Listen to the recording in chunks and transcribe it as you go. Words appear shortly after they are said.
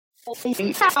On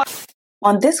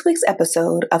this week's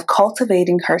episode of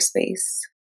Cultivating Her Space.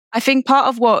 I think part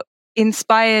of what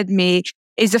inspired me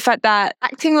is the fact that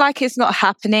acting like it's not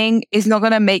happening is not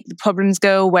going to make the problems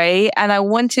go away. And I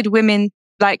wanted women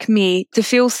like me to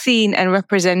feel seen and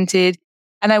represented.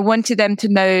 And I wanted them to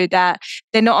know that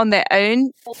they're not on their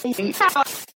own.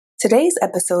 Today's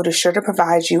episode is sure to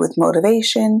provide you with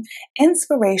motivation,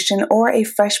 inspiration, or a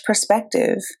fresh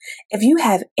perspective. If you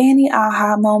have any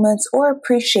aha moments or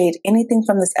appreciate anything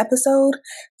from this episode,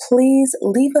 please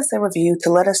leave us a review to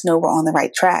let us know we're on the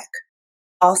right track.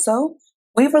 Also,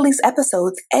 we release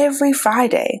episodes every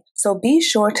Friday, so be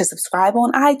sure to subscribe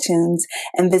on iTunes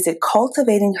and visit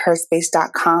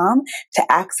cultivatingherspace.com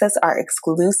to access our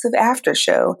exclusive after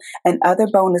show and other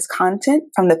bonus content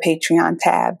from the Patreon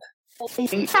tab.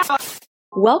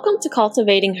 Welcome to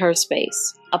Cultivating Her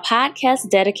Space, a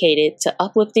podcast dedicated to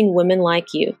uplifting women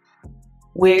like you.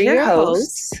 We're your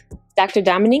hosts, Dr.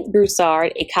 Dominique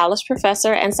Broussard, a college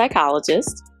professor and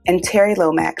psychologist, and Terry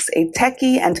Lomax, a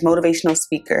techie and motivational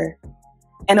speaker.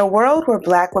 In a world where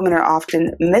Black women are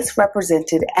often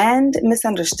misrepresented and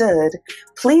misunderstood,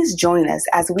 please join us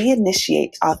as we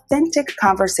initiate authentic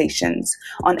conversations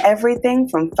on everything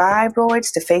from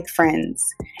fibroids to fake friends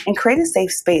and create a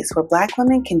safe space where Black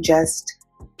women can just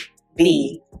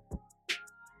be.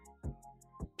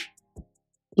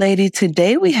 Lady,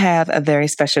 today we have a very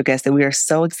special guest that we are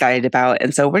so excited about.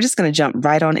 And so we're just going to jump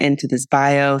right on into this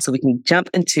bio so we can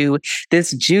jump into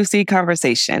this juicy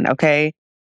conversation, okay?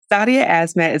 Sadia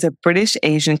Azmat is a British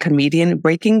Asian comedian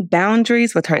breaking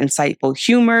boundaries with her insightful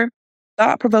humor,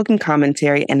 thought-provoking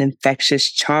commentary, and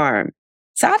infectious charm.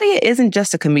 Sadia isn't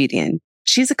just a comedian.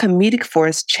 She's a comedic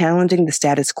force challenging the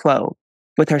status quo.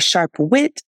 With her sharp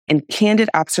wit and candid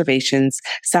observations,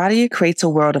 Sadia creates a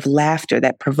world of laughter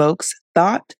that provokes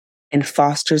thought and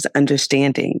fosters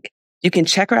understanding. You can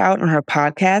check her out on her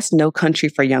podcast, No Country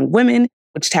for Young Women,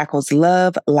 which tackles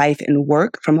love, life, and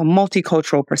work from a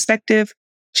multicultural perspective.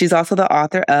 She's also the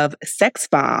author of Sex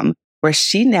Bomb, where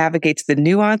she navigates the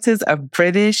nuances of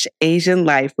British Asian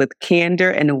life with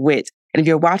candor and wit. And if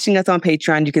you're watching us on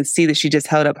Patreon, you can see that she just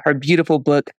held up her beautiful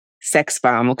book, Sex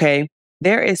Bomb, okay?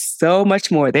 There is so much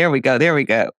more. There we go.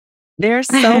 There's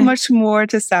so much more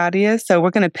to Sadia. So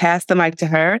we're going to pass the mic to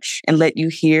her and let you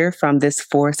hear from this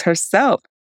force herself.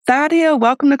 Sadia,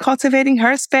 welcome to Cultivating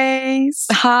Her Space.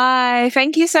 Hi,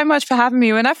 thank you so much for having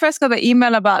me. When I first got the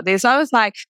email about this, I was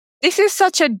like, this is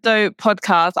such a dope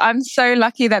podcast. I'm so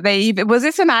lucky that was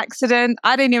this an accident?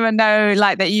 I didn't even know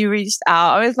that you reached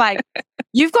out. I was like,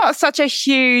 you've got such a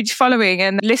huge following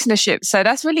and listenership. So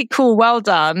that's really cool. Well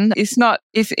done.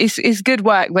 It's good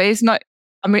work, but it's not,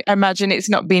 I imagine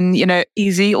it's not been,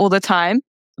 easy all the time,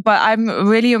 but I'm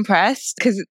really impressed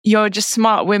because you're just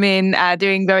smart women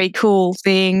doing very cool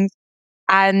things.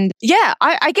 And yeah,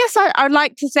 I guess I'd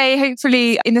like to say,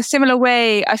 hopefully in a similar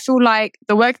way, I feel like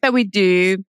the work that we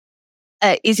do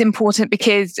is important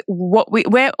because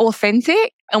we're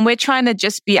authentic and we're trying to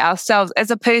just be ourselves,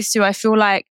 as opposed to, I feel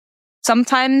like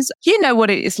sometimes you know what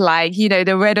it is like,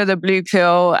 the red or the blue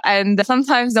pill. And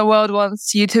sometimes the world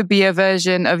wants you to be a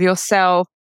version of yourself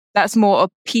that's more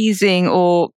appeasing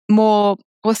or more,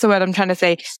 what's the word I'm trying to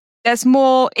say? That's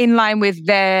more in line with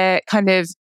their kind of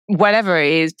whatever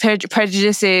it is,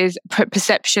 prejudices,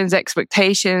 perceptions,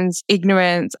 expectations,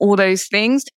 ignorance, all those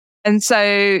things. And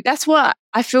so that's what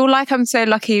I feel like I'm so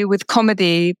lucky with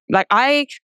comedy. I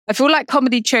feel like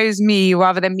comedy chose me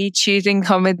rather than me choosing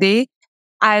comedy.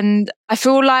 And I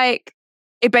feel like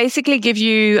it basically gives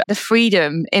you the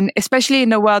freedom especially in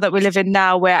the world that we live in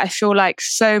now, where I feel like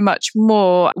so much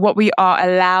more what we are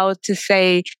allowed to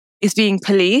say is being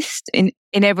policed in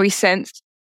every sense.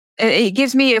 It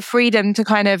gives me a freedom to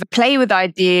kind of play with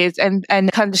ideas and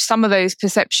kind of some of those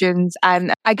perceptions.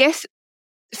 And I guess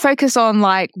focus on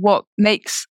what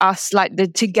makes us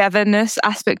the togetherness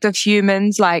aspect of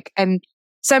humans, and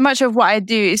so much of what I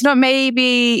do it's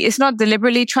not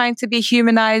deliberately trying to be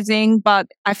humanizing, but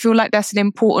I feel like that's an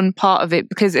important part of it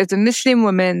because as a Muslim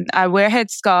woman, I wear a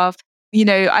headscarf.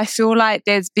 I feel like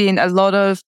there's been a lot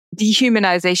of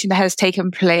dehumanization that has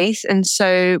taken place. And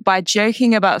so by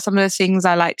joking about some of the things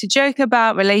I like to joke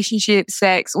about, relationships,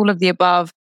 sex, all of the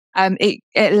above, it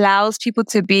allows people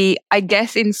to be, I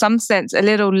guess, in some sense, a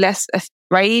little less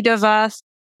afraid of us.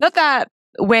 Not that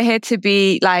we're here to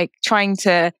be trying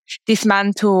to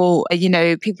dismantle,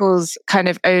 people's kind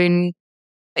of own,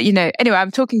 anyway,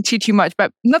 I'm talking too much,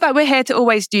 but not that we're here to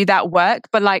always do that work,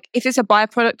 but if it's a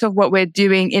byproduct of what we're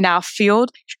doing in our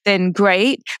field, then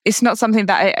great. It's not something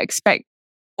that I expect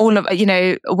all of,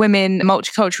 women,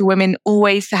 multicultural women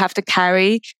always to have to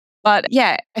carry. But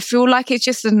yeah, I feel like it's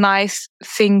just a nice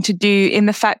thing to do in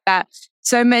the fact that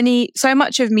so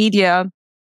much of media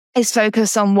is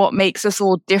focused on what makes us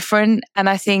all different. And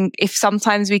I think if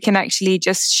sometimes we can actually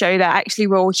just show that actually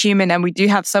we're all human and we do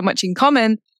have so much in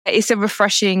common, it's a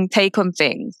refreshing take on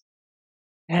things.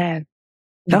 Yeah.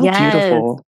 So Yes,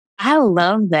 beautiful. I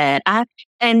love that.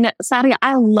 And Sadia,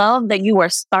 I love that you are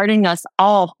starting us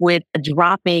off with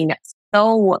dropping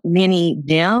so many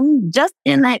gems just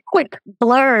in that quick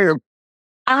blurb.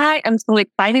 I am so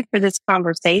excited for this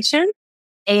conversation.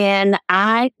 And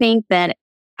I think that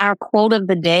our quote of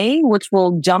the day, which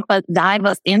will dive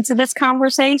us into this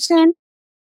conversation,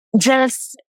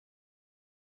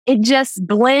 it just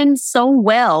blends so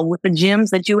well with the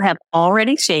gems that you have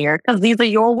already shared, because these are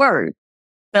your words.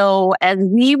 So as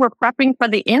we were prepping for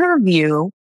the interview,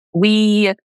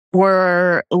 we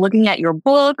were looking at your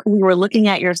book, we were looking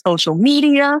at your social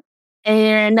media.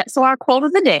 And so our quote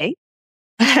of the day,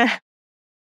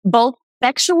 both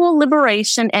sexual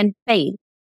liberation and faith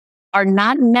are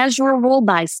not measurable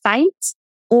by sight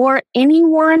or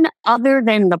anyone other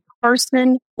than the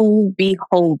person who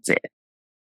beholds it.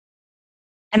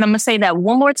 And I'm going to say that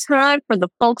one more time for the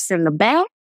folks in the back.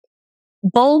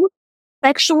 Both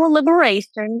sexual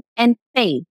liberation and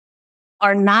faith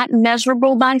are not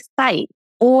measurable by sight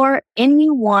or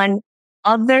anyone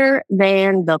other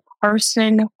than the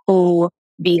person who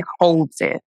beholds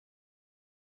it.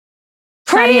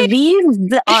 Sadia,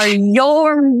 these are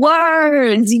your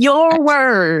words,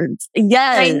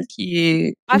 Yes. Thank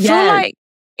you. I feel like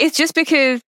it's just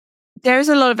because there's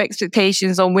a lot of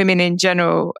expectations on women in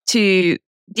general to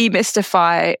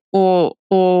demystify or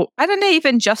I don't know,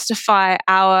 even justify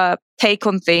our take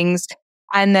on things.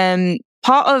 And then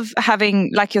part of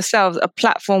having, like yourselves, a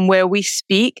platform where we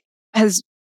speak I've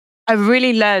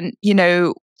really learned,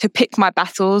 to pick my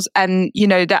battles and,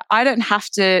 that I don't have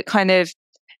to kind of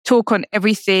talk on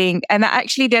everything. And that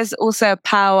actually there's also a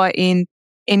power in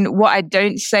what I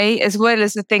don't say as well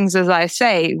as the things as I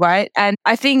say, right? And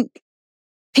I think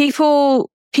people,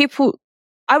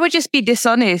 I would just be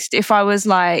dishonest if I was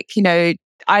like,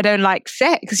 I don't like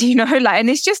sex, and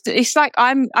it's like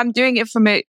I'm doing it from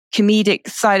a comedic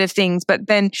side of things. But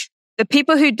then the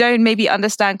people who don't maybe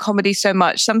understand comedy so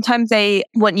much, sometimes they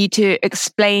want you to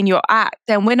explain your act.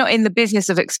 And we're not in the business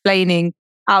of explaining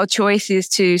our choices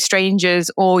to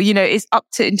strangers, or, it's up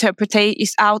to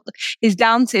it's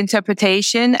down to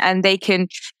interpretation, and they can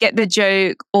get the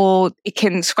joke or it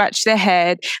can scratch their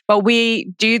head. But we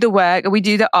do the work and we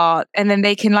do the art, and then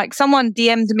they can, like, someone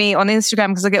DM'd me on Instagram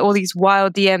because I get all these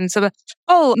wild DMs. So,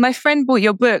 oh, my friend bought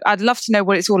your book. I'd love to know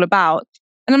what it's all about.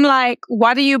 And I'm like,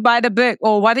 why do you buy the book?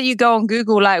 Or why don't you go on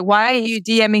Google? Like, why are you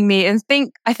DMing me? And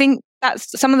I think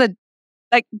that's some of the,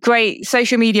 like, great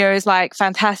social media is like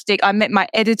fantastic. I met my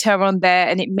editor on there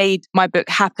and it made my book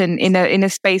happen in a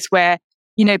space where,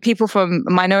 people from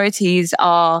minorities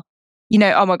are,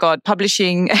 oh my God,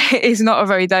 publishing is not a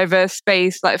very diverse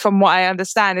space. Like, from what I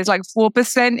understand, it's like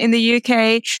 4% in the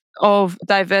UK of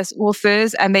diverse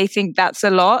authors, and they think that's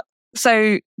a lot.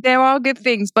 So there are good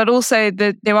things, but also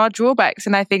there are drawbacks.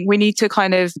 And I think we need to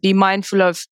kind of be mindful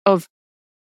of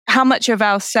how much of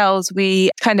ourselves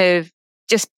we kind of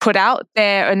just put out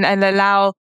there and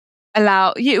allow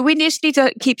we just need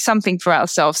to keep something for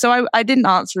ourselves. So I didn't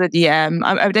answer the DM.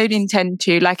 I don't intend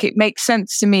to. Like, it makes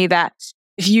sense to me that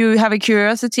if you have a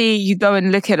curiosity, you go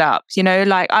and look it up.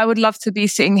 Like, I would love to be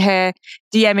sitting here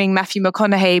DMing Matthew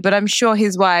McConaughey, but I'm sure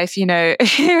his wife,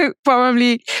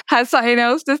 probably has something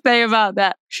else to say about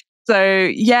that.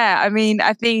 So yeah, I mean,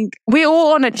 I think we're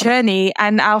all on a journey,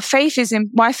 and my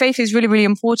faith is really, really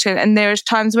important. And there's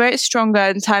times where it's stronger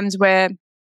and times where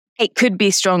it could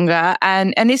be stronger,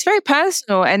 and it's very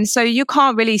personal. And so you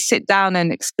can't really sit down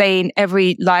and explain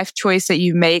every life choice that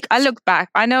you make. I look back,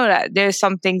 I know that there's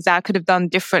some things that I could have done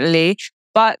differently,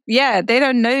 but yeah, they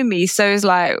don't know me. So it's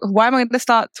like, why am I going to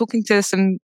start talking to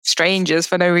some strangers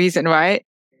for no reason, right?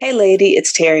 Hey lady,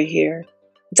 it's Terry here.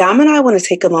 Dom and I want to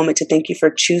take a moment to thank you for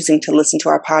choosing to listen to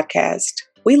our podcast.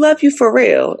 We love you for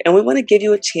real, and we want to give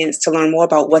you a chance to learn more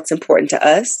about what's important to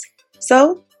us.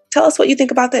 So tell us what you think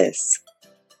about this.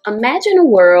 Imagine a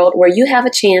world where you have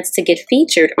a chance to get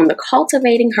featured on the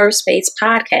Cultivating Her Space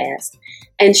podcast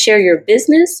and share your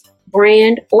business,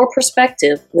 brand, or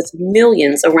perspective with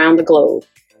millions around the globe.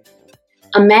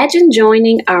 Imagine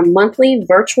joining our monthly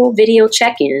virtual video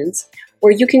check-ins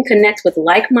where you can connect with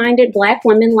like-minded Black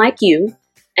women like you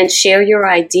and share your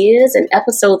ideas and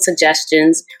episode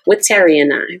suggestions with Terry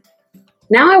and I.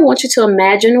 Now I want you to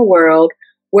imagine a world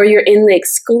where you're in the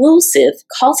exclusive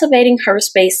Cultivating Her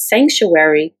Space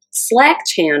Sanctuary Slack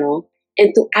channel,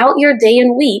 and throughout your day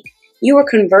and week, you are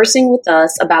conversing with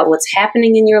us about what's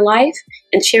happening in your life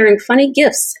and sharing funny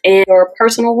gifts and your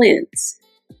personal wins.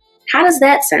 How does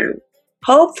that sound?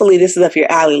 Hopefully this is up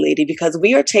your alley, lady, because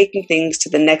we are taking things to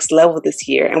the next level this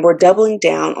year and we're doubling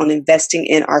down on investing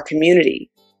in our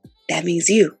community. That means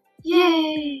you.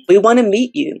 Yay! We want to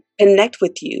meet you, connect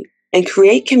with you, and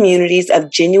create communities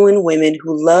of genuine women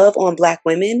who love on Black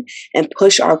women and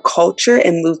push our culture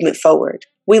and movement forward.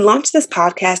 We launched this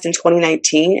podcast in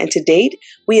 2019, and to date,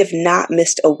 we have not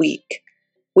missed a week.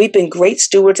 We've been great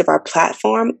stewards of our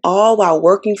platform, all while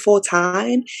working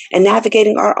full-time and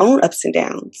navigating our own ups and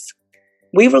downs.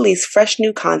 We release fresh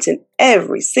new content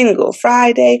every single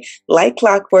Friday, like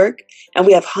clockwork, and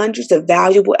we have hundreds of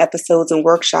valuable episodes and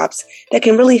workshops that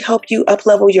can really help you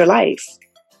up-level your life.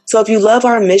 So if you love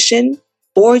our mission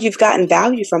or you've gotten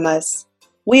value from us,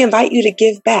 we invite you to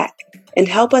give back and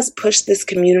help us push this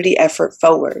community effort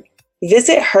forward.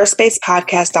 Visit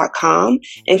herspacepodcast.com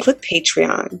and click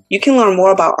Patreon. You can learn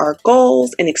more about our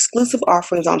goals and exclusive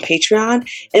offerings on Patreon,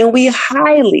 and we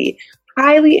highly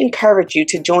encourage you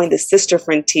to join the Sister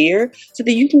Frontier so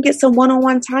that you can get some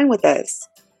one-on-one time with us.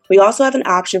 We also have an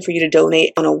option for you to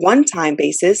donate on a one-time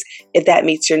basis if that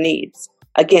meets your needs.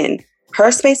 Again,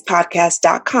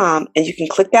 herspacepodcast.com, and you can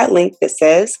click that link that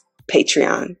says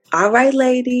Patreon. All right,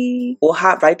 lady, we'll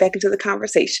hop right back into the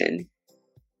conversation.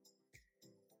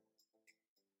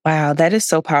 Wow, that is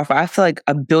so powerful. I feel like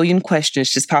a billion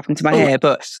questions just popped into my head,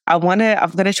 but I'm going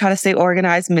to try to stay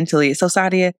organized mentally. So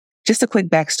Sadia, just a quick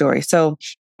backstory. So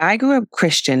I grew up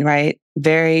Christian, right?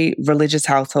 Very religious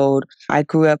household. I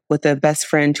grew up with a best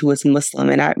friend who was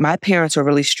Muslim, and my parents were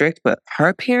really strict, but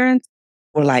her parents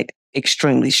were like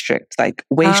extremely strict, like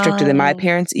way stricter than my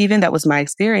parents even. That was my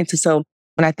experience. And so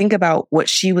when I think about what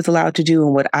she was allowed to do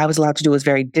and what I was allowed to do was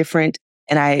very different.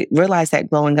 And I realized that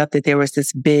growing up that there was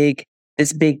this big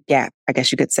gap, I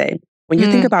guess you could say. When you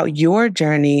think about your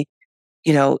journey,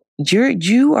 you know,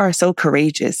 you are so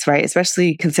courageous, right?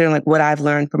 Especially considering like what I've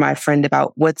learned from my friend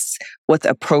about what's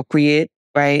appropriate,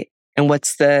 right? And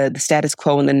what's the status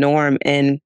quo and the norm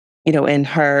in, you know, in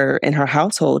her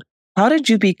household. How did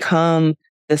you become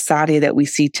the Sadia that we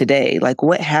see today? Like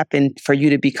what happened for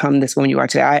you to become this woman you are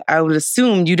today? I would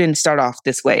assume you didn't start off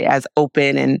this way, as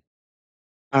open and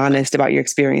honest about your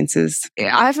experiences.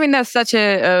 I think that's such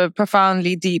a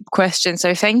profoundly deep question.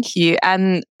 So thank you.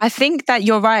 And I think that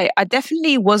you're right. I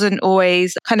definitely wasn't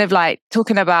always kind of like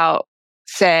talking about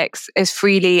sex as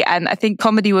freely. And I think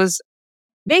comedy was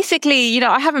basically, you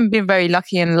know, I haven't been very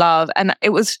lucky in love. And it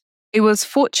was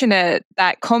fortunate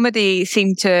that comedy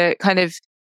seemed to kind of,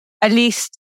 at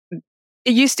least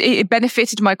it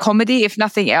benefited my comedy, if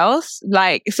nothing else.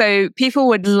 Like, so people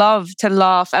would love to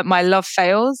laugh at my love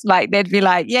fails. Like they'd be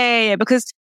like, yeah,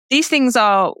 because these things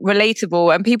are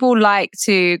relatable and people like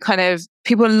to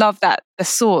people love that, the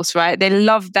source, right? They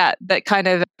love that kind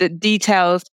of the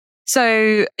details.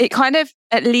 So it kind of,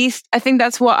 at least I think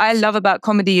that's what I love about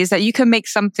comedy, is that you can make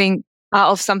something out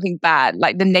of something bad,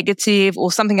 like the negative,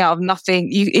 or something out of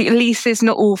nothing. At least it's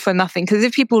not all for nothing. Because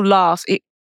if people laugh,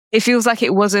 it feels like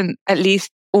it wasn't at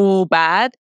least all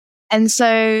bad. And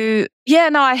so, yeah,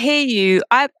 no, I hear you.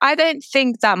 I don't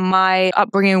think that my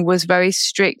upbringing was very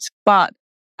strict, but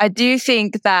I do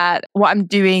think that what I'm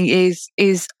doing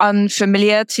is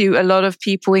unfamiliar to a lot of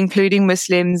people, including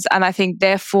Muslims. And I think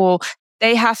therefore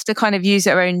they have to kind of use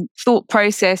their own thought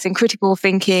process and critical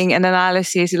thinking and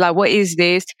analysis. Like, what is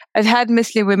this? I've had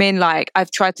Muslim women, like,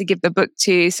 I've tried to give the book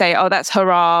to, say, oh, that's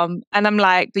haram. And I'm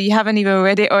like, but you haven't even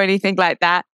read it or anything like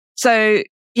that. So,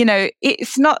 you know,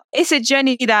 it's a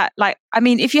journey that, like, I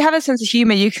mean, if you have a sense of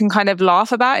humor, you can kind of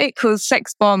laugh about it, because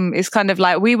sex bomb is kind of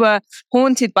like, we were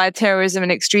haunted by terrorism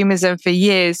and extremism for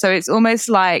years. So it's almost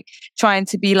like trying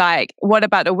to be like, what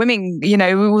about the women? You know,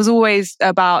 it was always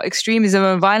about extremism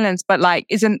and violence, but like,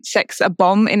 isn't sex a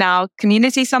bomb in our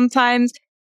community sometimes?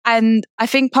 And I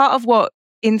think part of what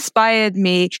inspired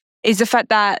me is the fact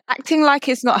that acting like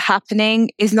it's not happening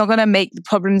is not going to make the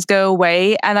problems go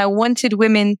away. And I wanted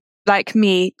women like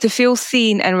me to feel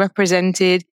seen and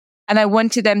represented. And I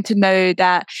wanted them to know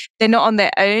that they're not on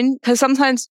their own. Because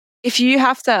sometimes if you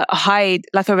have to hide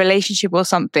like a relationship or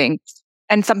something,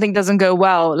 and something doesn't go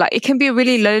well, like it can be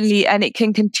really lonely, and it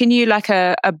can continue like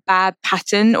a bad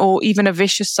pattern or even a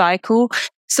vicious cycle.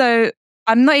 So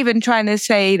I'm not even trying to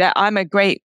say that I'm a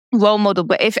great role model,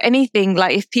 but if anything,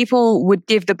 like if people would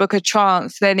give the book a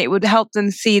chance, then it would help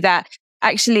them see that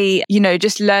actually, you know,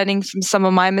 just learning from some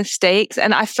of my mistakes.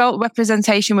 And I felt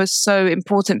representation was so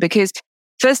important because,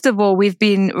 first of all, we've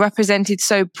been represented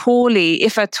so poorly,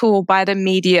 if at all, by the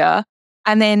media.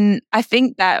 And then I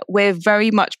think that we're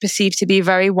very much perceived to be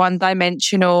very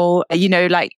one-dimensional, you know,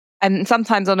 like, and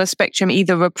sometimes on a spectrum,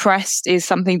 either repressed is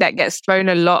something that gets thrown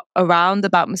a lot around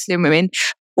about Muslim women,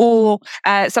 or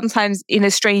sometimes in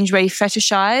a strange way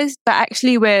fetishized, but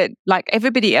actually we're like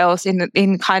everybody else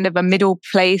in kind of a middle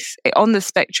place on the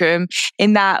spectrum,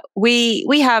 in that we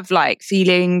have like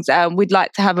feelings, we'd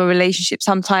like to have a relationship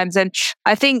sometimes. And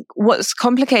I think what's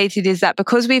complicated is that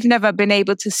because we've never been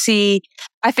able to see,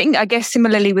 I guess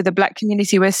similarly with the Black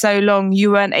community, where so long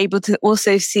you weren't able to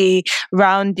also see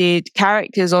rounded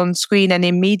characters on screen and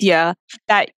in media,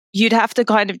 that you'd have to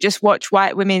kind of just watch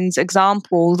white women's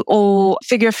examples or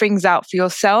figure things out for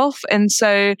yourself. And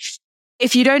so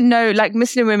if you don't know, like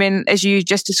Muslim women, as you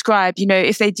just described,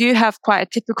 if they do have quite a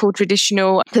typical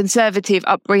traditional conservative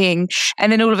upbringing,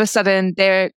 and then all of a sudden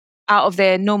they're out of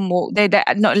their normal, they're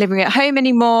not living at home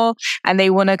anymore, and they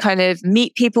want to kind of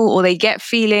meet people or they get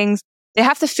feelings, they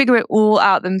have to figure it all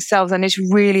out themselves, and it's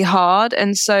really hard.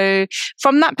 And so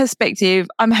from that perspective,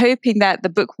 I'm hoping that the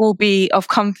book will be of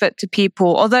comfort to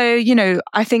people, although,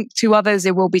 I think to others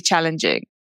it will be challenging.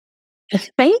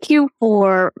 Thank you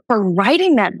for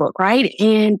writing that book, right?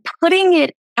 And putting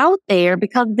it out there,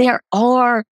 because there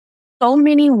are so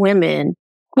many women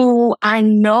who I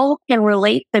know can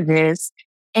relate to this.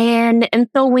 And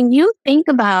so when you think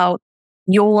about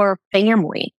your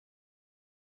family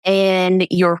and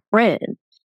your friends,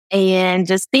 and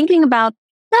just thinking about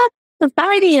that,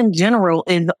 society in general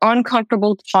is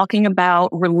uncomfortable talking about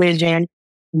religion,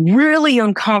 really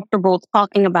uncomfortable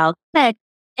talking about sex,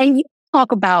 and you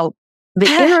talk about the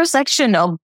intersection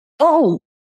of both,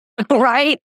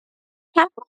 right? How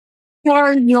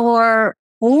are your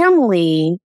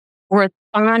family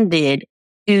responded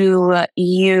to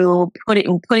you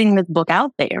putting this book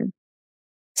out there?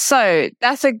 So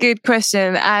that's a good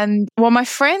question. And my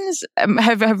friends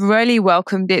have really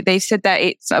welcomed it. They said that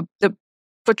the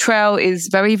portrayal is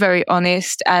very, very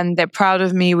honest, and they're proud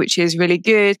of me, which is really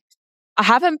good. I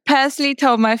haven't personally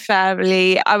told my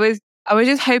family. I was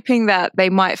just hoping that they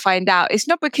might find out. It's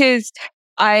not because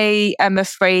I am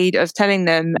afraid of telling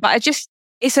them, but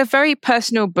it's a very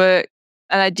personal book.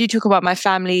 And I do talk about my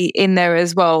family in there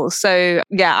as well. So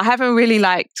yeah, I haven't really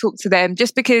talked to them,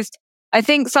 just because I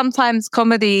think sometimes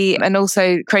comedy and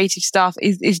also creative stuff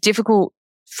is difficult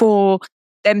for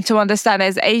them to understand.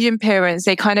 As Asian parents,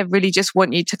 they kind of really just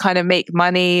want you to kind of make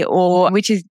money,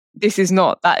 this is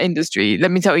not that industry,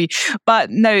 let me tell you. But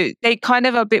no, they kind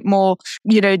of a bit more,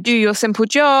 do your simple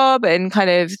job and kind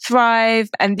of thrive.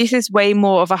 And this is way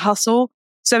more of a hustle.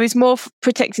 So it's more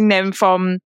protecting them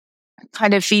from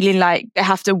kind of feeling like they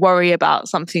have to worry about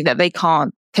something that they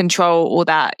can't control or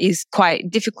that is quite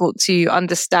difficult to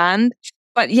understand.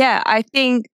 But yeah, I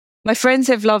think my friends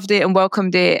have loved it and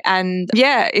welcomed it. And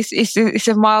yeah, it's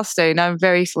a milestone. I'm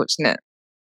very fortunate.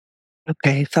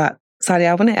 Okay, so Sadia,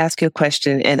 I want to ask you a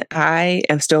question, and I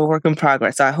am still a work in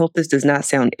progress. So I hope this does not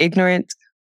sound ignorant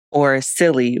or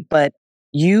silly, but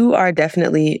you are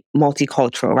definitely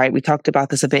multicultural, right? We talked about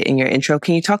this a bit in your intro.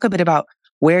 Can you talk a bit about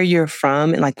where you're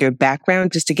from and your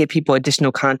background, just to give people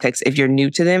additional context if you're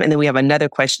new to them? And then we have another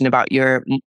question about your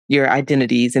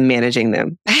identities and managing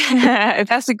them.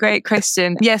 That's a great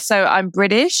question. Yes, so I'm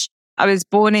British. I was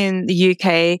born in the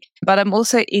UK, but I'm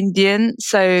also Indian.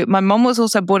 So my mom was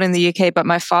also born in the UK, but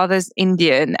my father's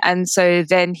Indian. And so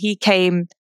then he came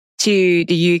to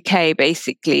the UK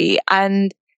basically.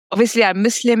 And obviously I'm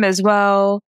Muslim as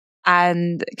well.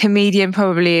 And comedian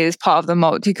probably is part of the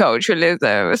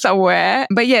multiculturalism somewhere.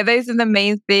 But yeah, those are the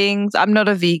main things. I'm not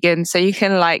a vegan, so you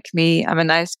can like me. I'm a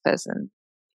nice person.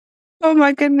 Oh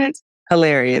my goodness.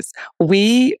 Hilarious.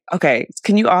 Okay.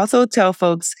 Can you also tell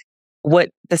folks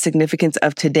what the significance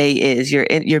of today is?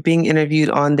 You're being interviewed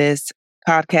on this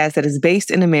podcast that is based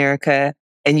in America,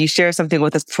 and you shared something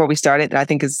with us before we started that I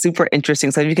think is super interesting.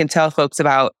 So if you can tell folks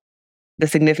about the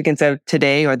significance of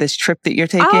today or this trip that you're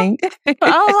taking. Oh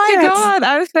my God,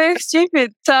 I was so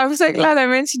stupid. So I'm so glad I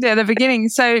mentioned it at the beginning.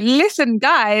 So listen,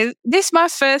 guys, this is my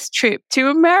first trip to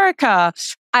America.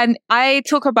 And I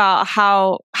talk about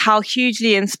how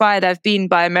hugely inspired I've been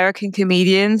by American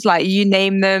comedians. Like, you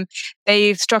name them,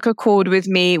 they've struck a chord with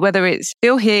me, whether it's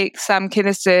Bill Hicks, Sam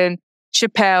Kinison,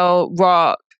 Chappelle,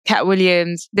 Rock, Cat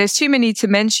Williams. There's too many to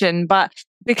mention, but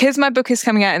because my book is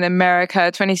coming out in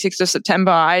America, 26th of September,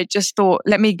 I just thought,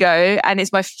 let me go. And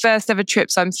it's my first ever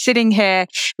trip. So I'm sitting here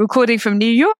recording from New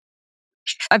York.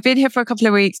 I've been here for a couple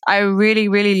of weeks. I really,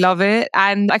 really love it.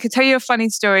 And I could tell you a funny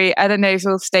story. I don't know if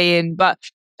it'll stay in, but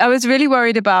I was really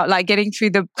worried about getting through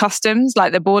the customs,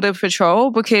 the border patrol,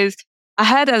 because I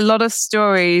heard a lot of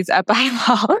stories about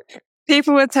how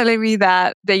people were telling me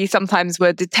that they sometimes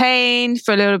were detained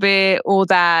for a little bit, or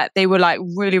that they were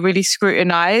really, really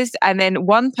scrutinized. And then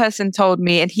one person told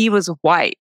me, and he was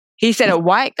white. He said a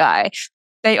white guy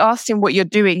they asked him, what you're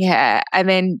doing here? And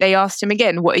then they asked him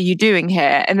again, what are you doing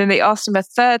here? And then they asked him a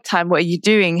third time, what are you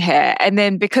doing here? And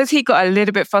then because he got a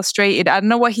little bit frustrated, I don't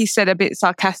know what he said, a bit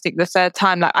sarcastic the third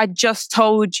time, like, I just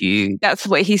told you. That's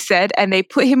what he said. And they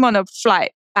put him on a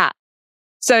flight back.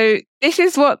 So this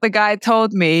is what the guy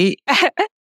told me.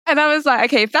 And I was like,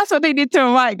 okay, if that's what they did to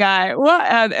a white guy, what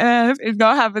on earth is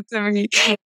going to happen to me?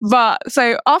 But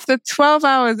so after 12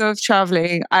 hours of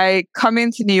traveling, I come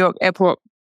into New York airport.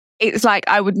 It's like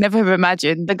I would never have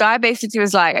imagined. The guy basically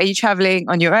was like, are you traveling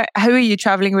on your own? Who are you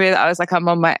traveling with? I was like, I'm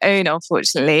on my own,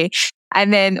 unfortunately.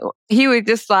 And then he was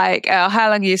just like, how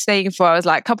long are you staying for? I was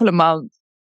like, a couple of months.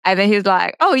 And then he was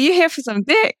like, oh, you here for some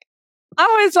dick?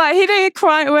 I was like, he didn't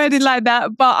quite word it like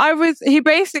that, but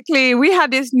we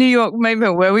had this New York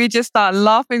moment where we just started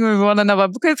laughing with one another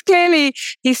because clearly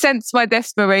he sensed my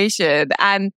desperation.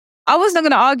 And I was not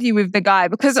going to argue with the guy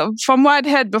because from what I'd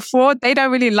heard before, they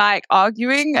don't really like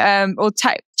arguing or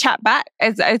chat back,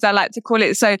 as I like to call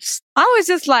it. So I was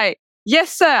just like,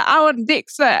 yes, sir, I want dick,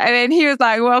 sir. And then he was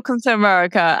like, welcome to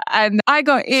America. And I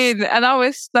got in and I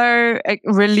was so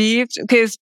relieved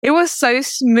because it was so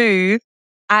smooth.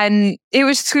 And it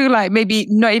was through like maybe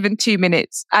not even 2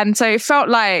 minutes. And so it felt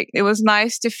like it was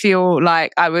nice to feel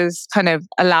like I was kind of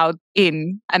allowed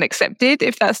in and accepted,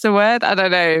 if that's the word. I don't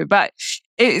know. But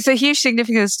it's a huge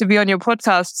significance to be on your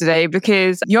podcast today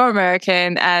because you're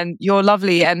American and you're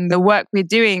lovely. And the work we're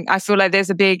doing, I feel like there's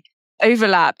a big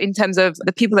overlap in terms of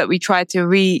the people that we try to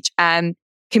reach and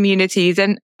communities.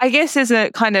 And I guess there's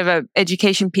a kind of a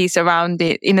education piece around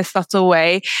it in a subtle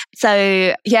way.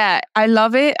 So yeah, I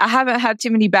love it. I haven't had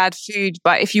too many bad food,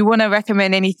 but if you want to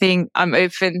recommend anything, I'm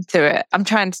open to it. I'm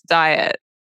trying to diet.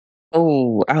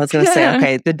 Oh, I was going to say,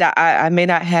 okay, I may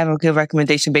not have a good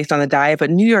recommendation based on the diet,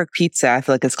 but New York pizza, I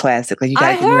feel like it's classic. Like you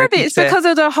I heard it's because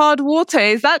of the hard water.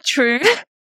 Is that true?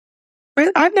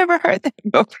 I've never heard that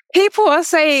before. People are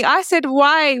saying, I said,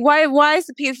 why is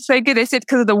the pizza so good? They said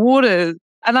because of the water.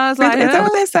 And I was like, is that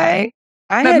what they say?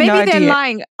 But maybe they're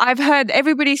lying. I've heard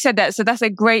everybody said that. So that's a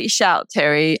great shout,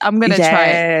 Terry. I'm going to try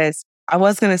it. Yes. I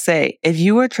was going to say, if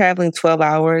you were traveling 12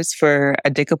 hours for a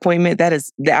dick appointment,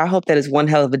 I hope that is one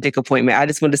hell of a dick appointment. I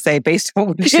just want to say, based on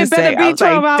what you said, it better be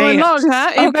 12 hours long,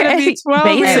 huh? It better be 12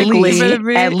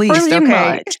 basically, at least,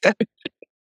 okay.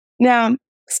 Now,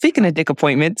 speaking of dick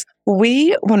appointments,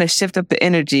 we want to shift up the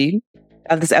energy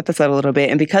of this episode a little bit.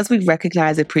 And because we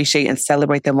recognize, appreciate, and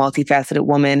celebrate the multifaceted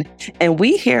woman, and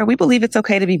we believe it's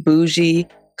okay to be bougie,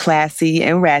 classy,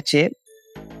 and ratchet.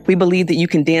 We believe that you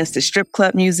can dance to strip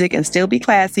club music and still be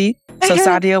classy. So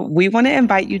Sadia, we want to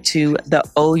invite you to the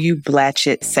Oh You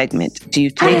Blatchett segment. Do you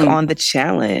take on the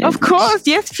challenge? Of course.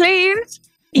 Yes, please.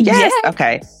 Yes.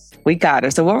 Okay. We got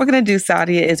her. So what we're going to do,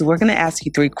 Sadia, is we're going to ask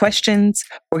you 3 questions.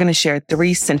 We're going to share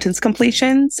 3 sentence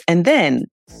completions. And then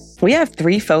we have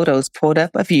 3 photos pulled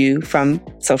up of you from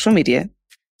social media.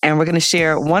 And we're going to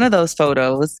share one of those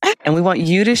photos. And we want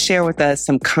you to share with us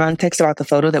some context about the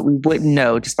photo that we wouldn't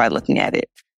know just by looking at it.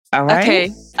 All right?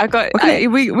 Okay.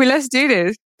 Let's do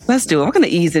this. Let's do it. We're going to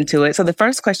ease into it. So the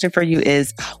first question for you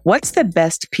is, what's the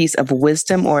best piece of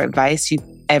wisdom or advice you've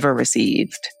ever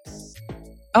received?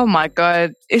 Oh my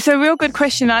God. It's a real good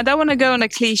question. I don't want to go on a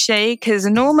cliche because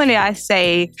normally I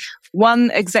say one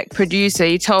exec producer,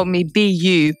 he told me, be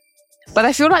you. But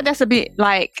I feel like that's a bit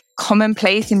like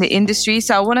commonplace in the industry.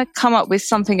 So I want to come up with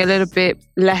something a little bit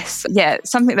less. Yeah,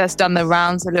 something that's done the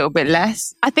rounds a little bit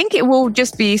less. I think it will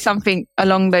just be something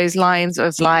along those lines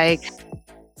of like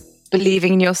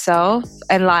believing in yourself.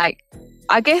 And like,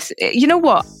 I guess, you know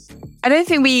what? I don't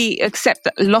think we accept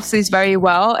losses very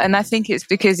well. And I think it's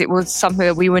because it was something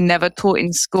that we were never taught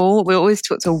in school. We were always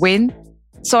taught to win.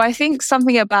 So I think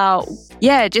something about,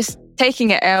 just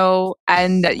taking an L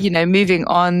and, moving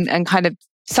on and kind of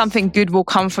something good will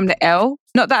come from the L.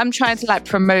 Not that I'm trying to like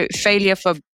promote failure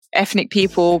for ethnic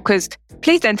people, because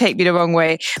please don't take me the wrong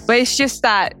way. But it's just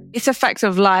that it's a fact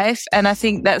of life. And I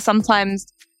think that sometimes,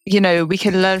 we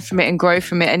can learn from it and grow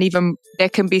from it. And even there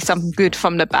can be some good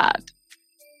from the bad.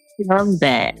 Love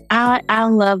that. I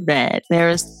love that.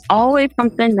 There's always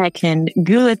something that can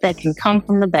come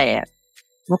from the bad.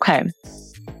 Okay.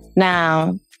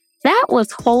 Now, that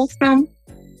was wholesome.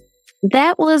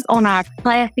 That was on our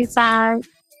classy side.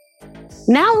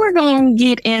 Now we're going to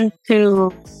get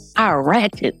into our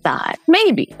ratchet side.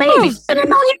 Maybe.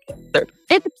 Depending on your answer.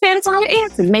 It depends on your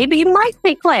answer. Maybe you might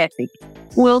say classy.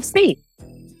 We'll see.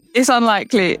 It's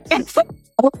unlikely.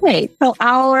 Okay, so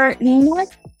our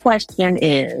next question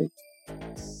is,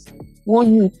 will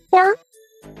you twerk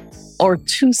or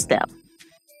two-step?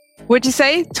 What'd you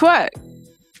say? Twerk?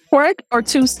 Twerk or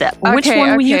two-step? Which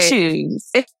one will you choose?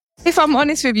 if I'm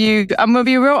honest with you, I'm going to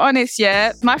be real honest,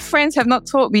 yeah? My friends have not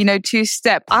taught me no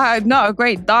two-step. I'm not a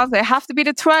great dancer. It have to be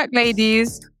the twerk,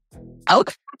 ladies.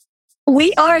 Okay.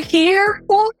 We are here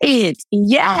for it.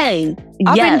 Yay.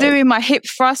 I've been doing my hip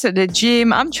thrust at the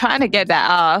gym. I'm trying to get that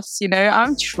ass,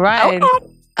 I'm trying.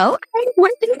 Okay.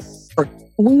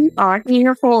 We are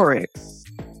here for it.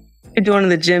 You're doing in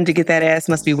the gym to get that ass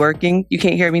must be working. You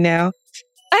can't hear me now?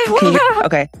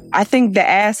 Okay. I think the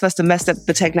ass must have messed up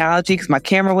the technology because my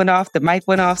camera went off, the mic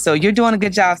went off. So you're doing a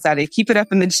good job, Sadia. Keep it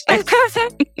up in the gym.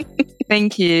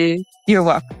 Thank you. You're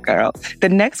welcome, girl. The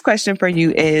next question for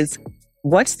you is,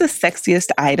 what's the sexiest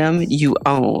item you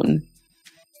own?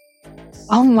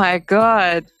 Oh my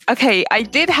God. Okay, I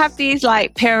did have these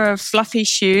pair of fluffy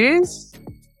shoes.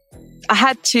 I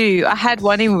had two. I had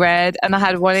one in red and I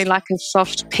had one in a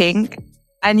soft pink.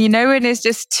 And when it's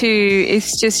just two,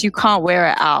 it's just you can't wear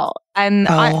it out. And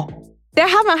they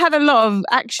haven't had a lot of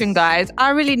action, guys.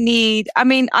 I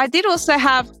did also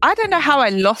have, I don't know how I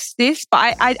lost this,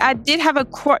 but I did have a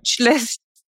crotchless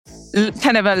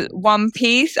kind of a one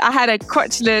piece. I had a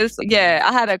crotchless,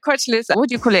 what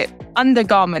do you call it?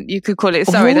 Undergarment, you could call it.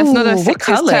 Sorry, that's not a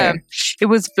sexist term. It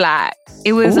was black.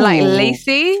 It was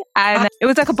lacy and it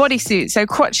was like a bodysuit. So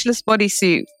crotchless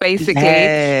bodysuit, basically.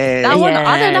 Yes. That one,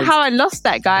 I don't know how I lost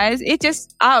that, guys.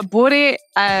 I bought it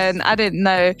and I didn't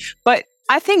know. But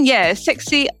I think,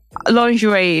 sexy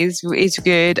lingerie is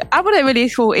good. I wouldn't really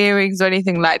call earrings or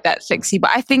anything like that sexy,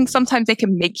 but I think sometimes they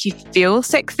can make you feel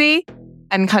sexy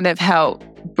and kind of help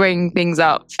bring things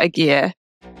up a gear.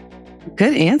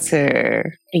 Good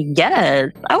answer.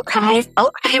 Yes. Okay.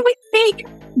 We think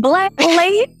black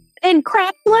lace and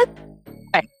craftless.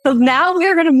 Okay. So now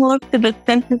we're going to move to the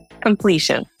sentence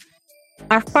completion.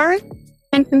 Our first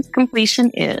sentence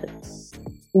completion is,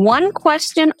 one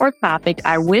question or topic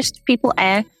I wished people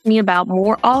asked me about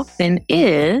more often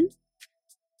is...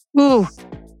 Ooh,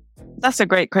 that's a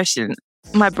great question.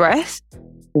 My breast?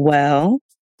 Well,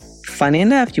 funny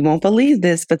enough, you won't believe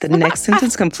this, but the next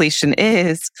sentence completion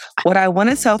is, what I want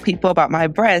to tell people about my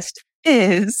breast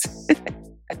is...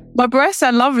 My breasts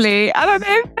are lovely. I don't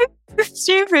know. It's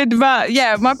stupid, but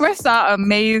yeah, my breasts are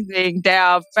amazing. They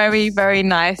are very, very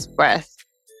nice breasts.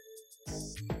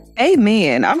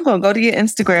 Amen. I'm going to go to your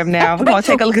Instagram now. We're going to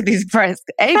take a look at these breasts.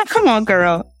 Hey, come on,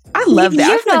 girl. I love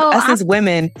that. I feel like us as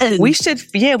women, we should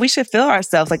feel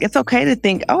ourselves. It's okay to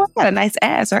think, oh, I got a nice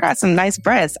ass or I got some nice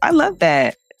breasts. I love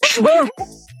that.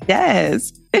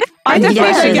 Yes. I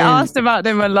definitely get asked about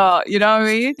them a lot. You know what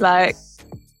I mean?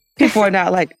 People are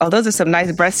not like, oh, those are some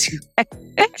nice breasts.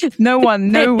 No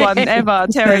one ever,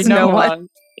 Terry. No one.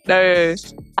 No.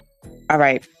 All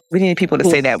right. We need people to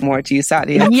say that more to you,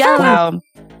 Sadia. Yeah. Well,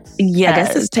 I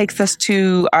guess this takes us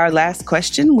to our last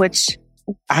question, which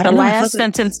I don't know. Last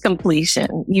sentence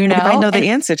completion. You might know the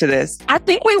answer to this. I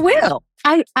think we will.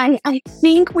 I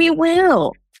think we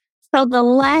will. So the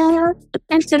last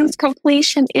sentence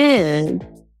completion is,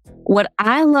 what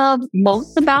I love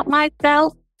most about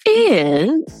myself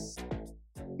is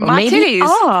my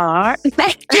titties.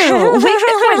 Thank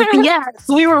you. Yes,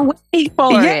 we were waiting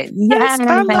for it. Yes,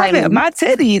 I love it. My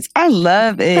titties. I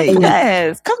love it.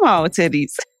 Yes. Come on,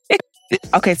 titties.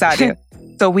 Okay, Sadia.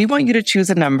 So we want you to choose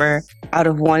a number out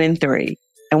of 1 and 3.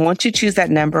 And once you choose that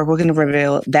number, we're going to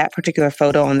reveal that particular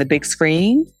photo on the big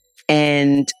screen.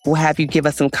 And we'll have you give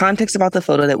us some context about the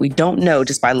photo that we don't know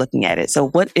just by looking at it. So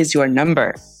what is your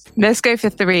number? Let's go for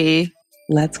 3.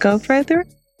 Let's go for 3.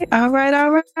 All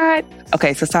right.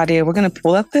 Okay, so Sadia, we're going to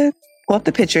pull up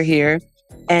the picture here.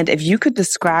 And if you could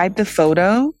describe the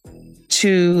photo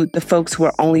to the folks who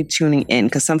are only tuning in,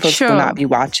 because some folks will not be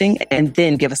watching, and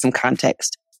then give us some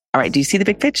context. All right, do you see the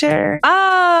big picture?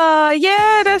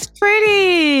 Yeah, that's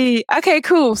pretty. Okay,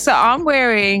 cool. So I'm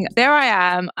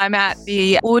at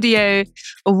the Audio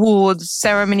Awards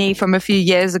ceremony from a few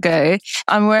years ago.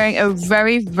 I'm wearing a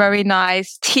very, very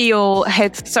nice teal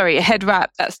head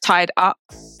wrap that's tied up.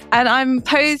 And I'm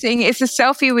posing, it's a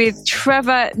selfie with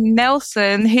Trevor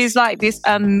Nelson, who's this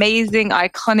amazing,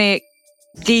 iconic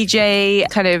DJ,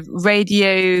 kind of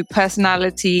radio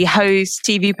personality, host,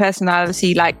 TV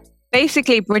personality,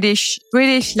 basically British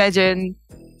legend.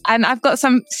 And I've got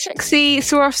some sexy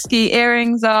Swarovski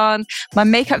earrings on. My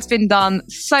makeup's been done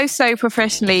so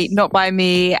professionally, not by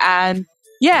me. And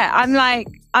yeah,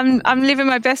 I'm living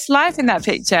my best life in that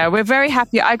picture. We're very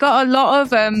happy. I got a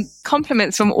lot of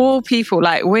compliments from all people,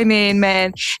 women,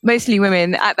 men, mostly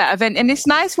women at that event. And it's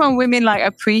nice when women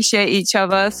appreciate each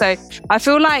other. So I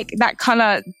feel like that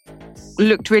color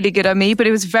looked really good on me, but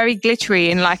it was very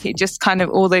glittery and it just kind of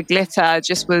all the glitter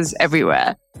just was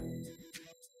everywhere.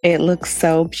 It looks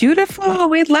so beautiful.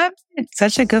 We love it.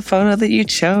 Such a good photo that you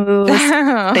chose.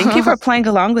 Thank you for playing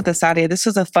along with us, Sadia. This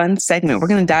was a fun segment. We're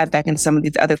going to dive back into some of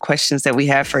these other questions that we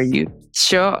have for you.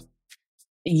 Sure.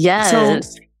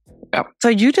 Yes. So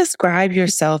you describe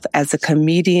yourself as a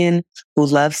comedian who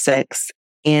loves sex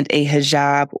and a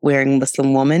hijab wearing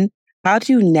Muslim woman. How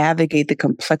do you navigate the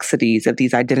complexities of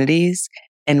these identities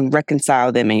and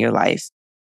reconcile them in your life?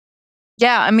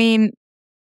 Yeah, I mean,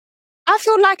 I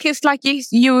feel like it's like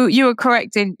you were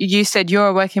correct in you said you're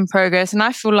a work in progress, and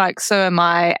I feel like so am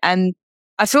I. And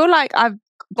I feel like I've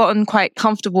gotten quite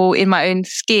comfortable in my own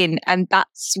skin, and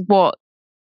that's what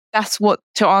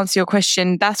to answer your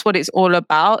question, that's what it's all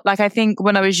about. Like I think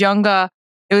when I was younger,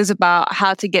 it was about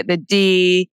how to get the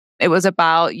D. It was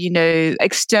about,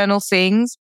 external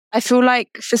things. I feel like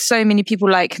for so many people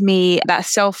like me, that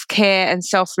self-care and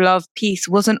self-love piece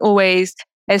wasn't always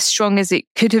as strong as it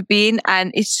could have been.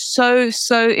 And it's so,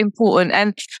 so important.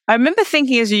 And I remember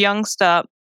thinking as a youngster,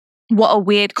 what a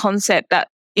weird concept that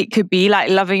it could be, like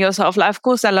loving yourself. Like, of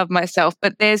course I love myself,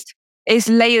 but there's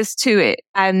layers to it.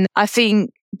 And I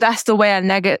think that's the way I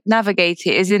navigate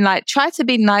it, is in like, try to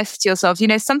be nice to yourself.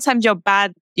 Sometimes your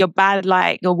bad,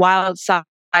 like your wild side,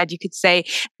 you could say,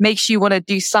 makes you want to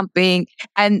do something.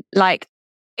 And like,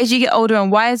 as you get older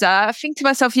and wiser, I think to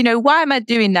myself, why am I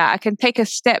doing that? I can take a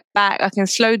step back. I can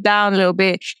slow down a little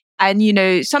bit. And,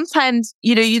 sometimes,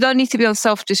 you don't need to be on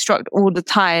self-destruct all the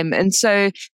time. And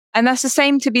that's the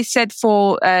same to be said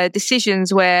for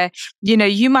decisions where,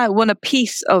 you might want a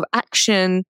piece of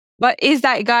action, but is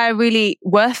that guy really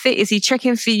worth it? Is he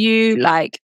checking for you?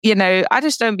 Like, I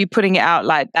just don't be putting it out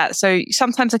like that. So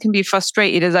sometimes I can be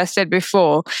frustrated, as I said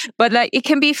before, but like it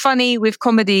can be funny with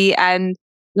comedy, and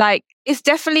like it's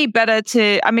definitely better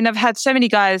I've had so many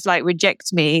guys like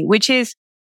reject me, which is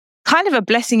kind of a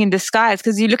blessing in disguise,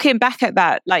 because you're looking back at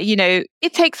that, like,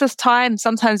 it takes us time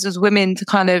sometimes as women to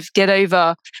kind of get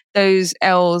over those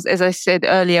L's, as I said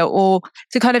earlier, or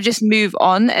to kind of just move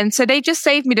on. And so they just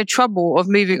saved me the trouble of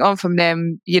moving on from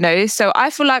them, So I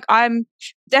feel like I'm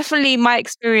definitely, my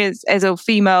experience as a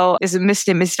female, as a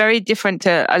Muslim, is very different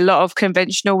to a lot of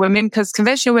conventional women, because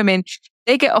conventional women,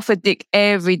 they get offered dick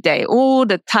every day, all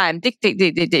the time, dick.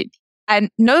 And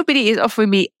nobody is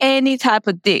offering me any type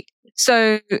of dick.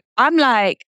 So I'm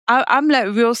like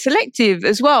real selective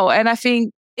as well. And I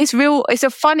think it's a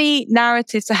funny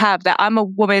narrative to have, that I'm a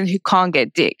woman who can't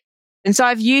get dick. And so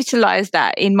I've utilized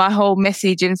that in my whole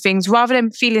message and things, rather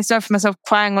than feeling sorry for myself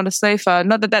crying on the sofa.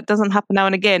 Not that doesn't happen now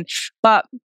and again, but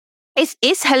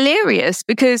it's hilarious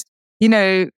because,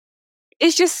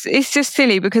 it's just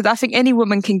silly, because I think any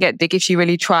woman can get dick if she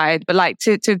really tried. But like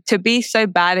to be so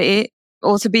bad at it,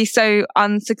 or to be so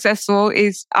unsuccessful,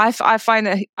 is I find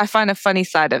a funny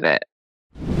side of it.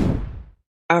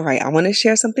 All right, I want to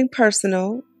share something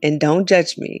personal, and don't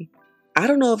judge me. I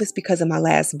don't know if it's because of my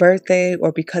last birthday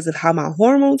or because of how my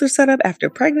hormones are set up after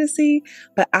pregnancy,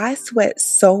 but I sweat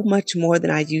so much more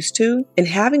than I used to, and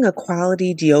having a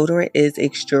quality deodorant is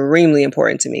extremely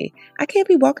important to me. I can't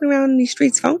be walking around in these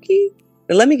streets funky.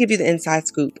 But let me give you the inside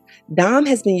scoop. Dom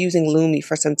has been using Lumi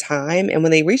for some time, and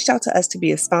when they reached out to us to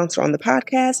be a sponsor on the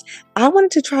podcast, I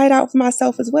wanted to try it out for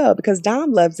myself as well, because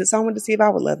Dom loves it, so I wanted to see if I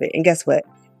would love it. And guess what?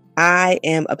 I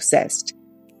am obsessed.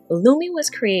 Lumi was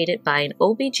created by an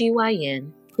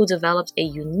OBGYN who developed a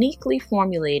uniquely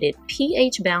formulated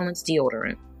pH-balanced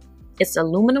deodorant. It's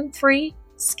aluminum-free,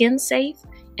 skin-safe,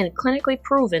 and clinically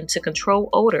proven to control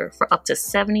odor for up to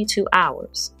 72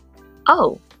 hours.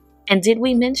 Oh, and did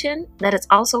we mention that it's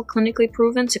also clinically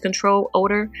proven to control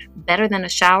odor better than a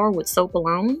shower with soap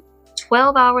alone?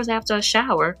 12 hours after a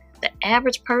shower, the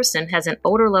average person has an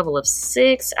odor level of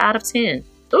 6 out of 10.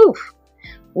 Oof!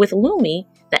 With Lumi,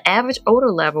 the average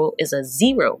odor level is a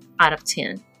 0 out of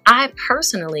 10. I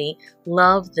personally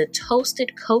love the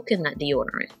toasted coconut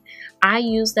deodorant. I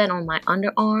use that on my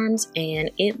underarms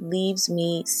and it leaves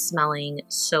me smelling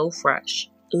so fresh.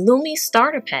 Lumi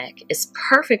Starter Pack is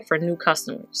perfect for new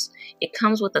customers. It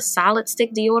comes with a solid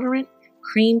stick deodorant,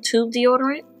 cream tube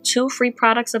deodorant, 2 free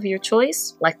products of your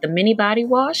choice, like the mini body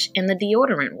wash and the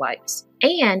deodorant wipes.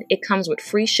 And it comes with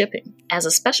free shipping. As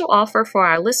a special offer for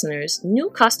our listeners, new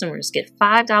customers get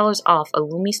 $5 off a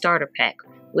Lumi Starter Pack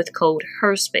with code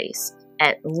HERSPACE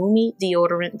at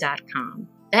LumiDeodorant.com.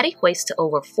 That equates to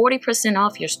over 40%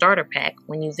 off your starter pack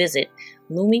when you visit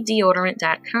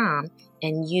LumiDeodorant.com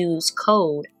and use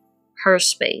code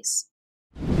HERSPACE.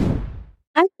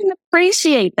 I can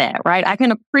appreciate that, right? I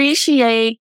can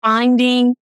appreciate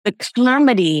finding the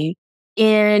comedy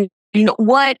in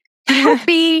what could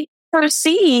be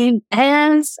perceived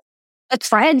as a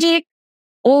tragic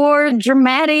or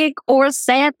dramatic or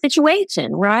sad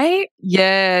situation, right?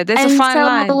 Yeah, there's a fine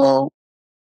line.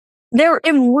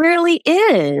 It really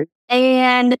is.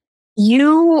 And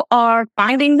you are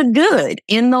finding the good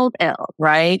in those L's,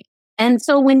 right? And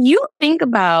so when you think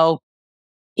about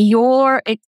your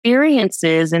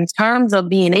experiences in terms of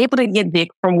being able to get dick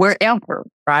from wherever,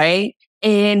 right?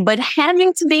 But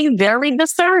having to be very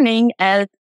discerning, as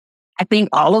I think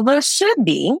all of us should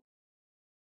be.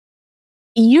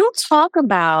 You talk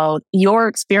about your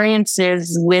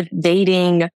experiences with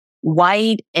dating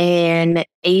white and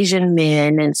Asian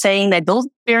men and saying that those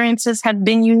experiences have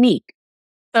been unique.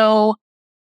 So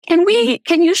can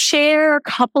you share a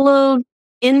couple of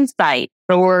insights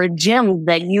or gems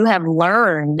that you have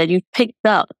learned, that you've picked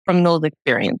up from those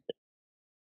experiences?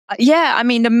 Yeah, I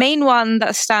mean, the main one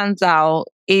that stands out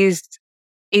is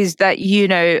that,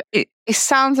 it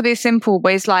sounds a bit simple,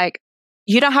 but it's like,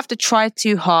 you don't have to try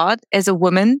too hard as a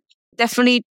woman.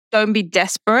 Definitely don't be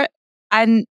desperate.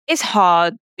 And it's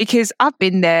hard because I've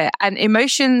been there, and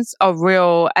emotions are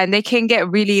real, and they can get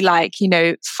really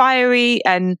fiery,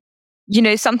 and,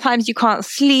 sometimes you can't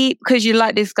sleep because you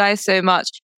like this guy so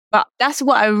much. But that's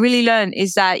what I really learned,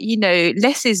 is that,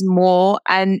 less is more.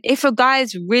 And if a guy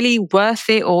is really worth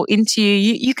it or into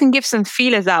you, you can give some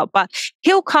feelers out, but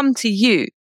he'll come to you.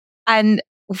 And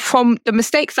from the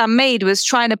mistakes I made was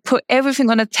trying to put everything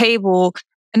on a table.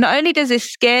 And not only does it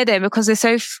scare them because they're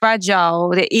so fragile,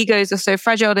 their egos are so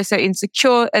fragile, they're so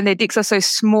insecure, and their dicks are so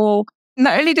small.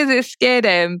 Not only does it scare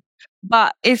them,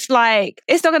 but it's like,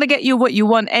 it's not going to get you what you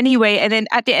want anyway. And then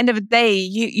at the end of the day,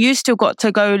 you still got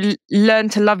to go learn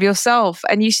to love yourself.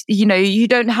 And you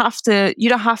don't have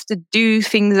to do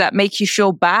things that make you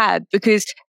feel bad, because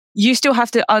you still have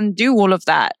to undo all of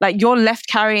that. Like, you're left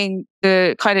carrying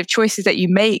the kind of choices that you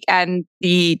make and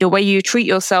the way you treat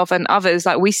yourself and others.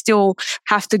 Like, we still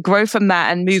have to grow from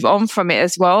that and move on from it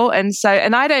as well. And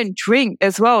I don't drink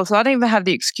as well. So I don't even have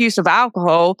the excuse of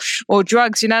alcohol or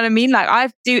drugs. You know what I mean?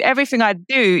 Like, everything I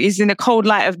do is in a cold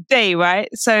light of day, right?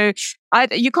 So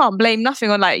you can't blame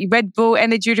nothing on like Red Bull,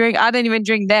 energy drink. I don't even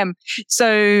drink them.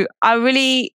 So I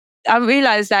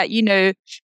realized that,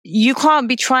 you can't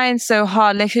be trying so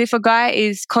hard. Like, if a guy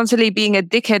is constantly being a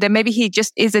dickhead, then maybe he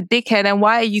just is a dickhead. And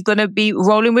why are you going to be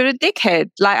rolling with a dickhead?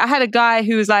 Like, I had a guy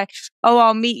who was like, "Oh,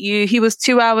 I'll meet you." He was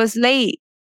 2 hours late.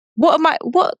 What?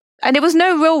 And there was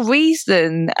no real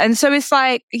reason. And so it's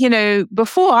like,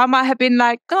 before I might have been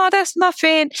like, "Oh, that's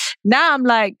nothing." Now I'm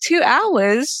like, 2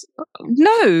 hours?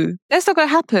 No, that's not going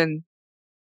to happen.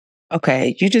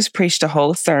 Okay, you just preached a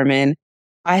whole sermon.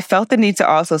 I felt the need to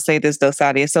also say this though,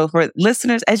 Sadia. So for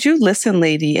listeners, as you listen,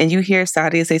 lady, and you hear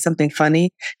Sadia say something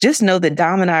funny, just know that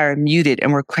Dom and I are muted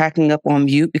and we're cracking up on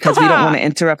mute because we don't want to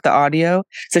interrupt the audio.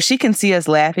 So she can see us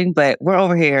laughing, but we're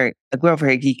over here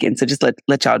geeking. So just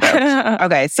let y'all know.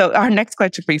 Okay, so our next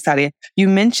question for you, Sadia. You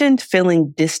mentioned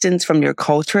feeling distance from your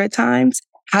culture at times.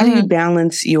 How do you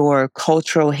balance your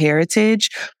cultural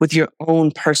heritage with your own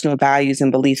personal values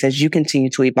and beliefs as you continue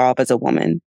to evolve as a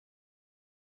woman?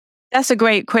 That's a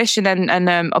great question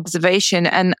and observation.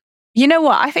 And you know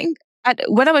what? I think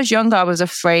when I was younger, I was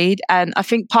afraid. And I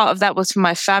think part of that was from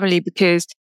my family, because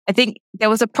I think there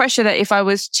was a pressure that if I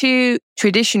was too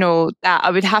traditional, that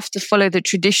I would have to follow the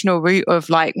traditional route of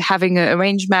like having an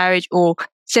arranged marriage or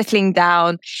settling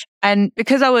down. And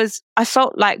because I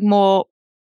felt like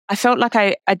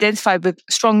I identified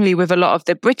strongly with a lot of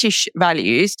the British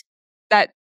values,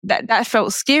 that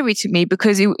felt scary to me,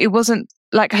 because it wasn't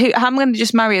like, how am I going to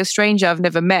just marry a stranger I've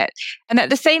never met? And at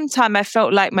the same time, I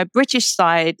felt like my British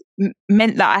side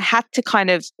meant that I had to kind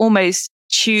of almost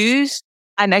choose,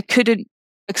 and I couldn't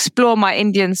explore my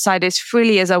Indian side as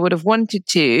freely as I would have wanted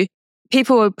to.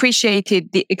 People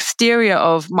appreciated the exterior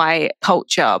of my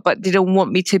culture, but didn't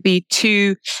want me to be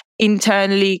too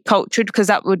internally cultured, because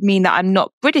that would mean that I'm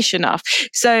not British enough.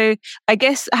 So I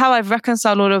guess how I've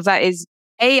reconciled all of that is,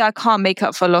 I can't make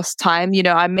up for lost time.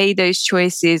 I made those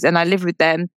choices and I live with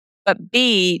them. But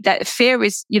B, that fear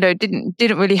is, didn't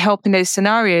really help in those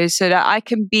scenarios, so that I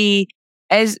can be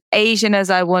as Asian as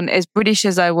I want, as British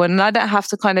as I want. And I don't have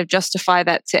to kind of justify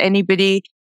that to anybody.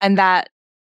 And that,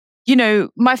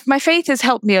 my faith has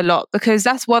helped me a lot, because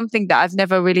that's one thing that I've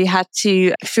never really had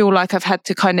to feel like I've had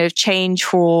to kind of change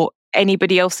due to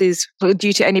anybody else's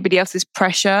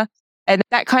pressure. And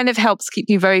that kind of helps keep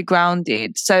me very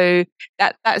grounded. So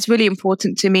that's really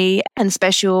important to me and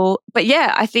special. But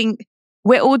yeah, I think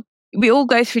we all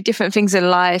go through different things in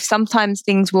life. Sometimes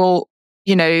things will,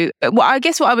 I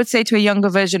guess what I would say to a younger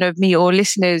version of me, or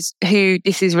listeners who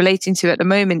this is relating to at the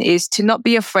moment, is to not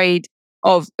be afraid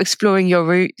of exploring your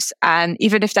roots. And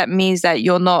even if that means that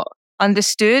you're not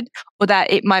understood, or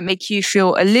that it might make you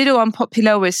feel a little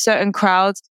unpopular with certain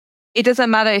crowds. It doesn't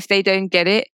matter if they don't get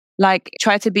it. Like,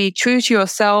 try to be true to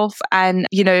yourself. And,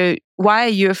 why are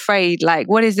you afraid? Like,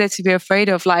 what is there to be afraid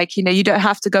of? Like, you don't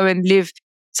have to go and live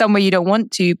somewhere you don't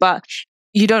want to, but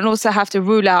you don't also have to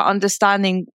rule out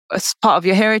understanding as part of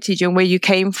your heritage and where you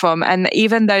came from. And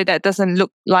even though that doesn't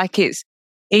look like it's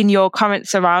in your current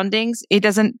surroundings, it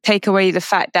doesn't take away the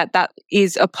fact that that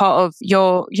is a part of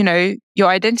your, your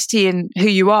identity and who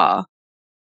you are.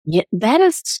 Yeah, that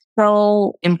is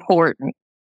so important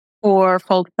for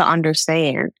folks to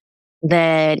understand,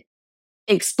 that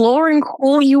exploring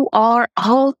who you are,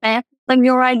 all facets of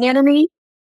your identity,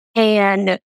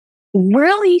 can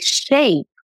really shape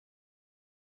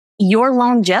your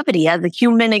longevity as a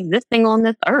human existing on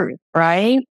this earth,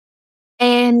 right?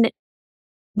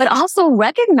 But also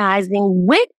recognizing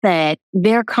with that,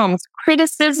 there comes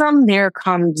criticism, there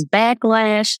comes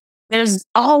backlash. There's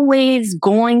always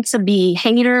going to be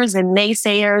haters and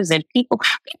naysayers, and people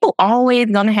always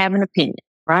going to have an opinion,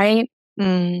 right?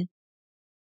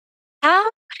 How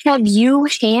have you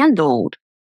handled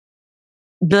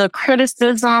the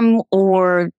criticism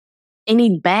or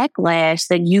any backlash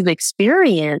that you've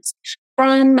experienced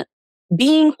from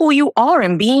being who you are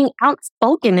and being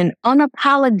outspoken and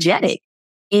unapologetic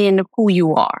in who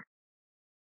you are?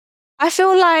 I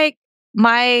feel like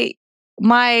my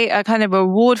kind of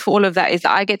reward for all of that is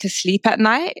that I get to sleep at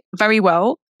night very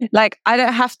well. Like, I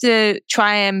don't have to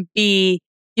try and be,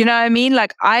 you know what I mean?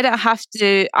 Like,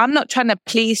 I'm not trying to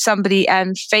please somebody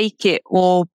and fake it,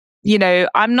 or,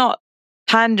 I'm not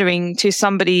pandering to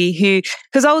somebody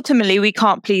because ultimately we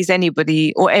can't please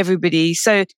anybody or everybody.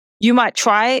 So you might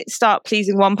start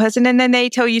pleasing one person, and then they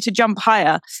tell you to jump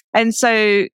higher. And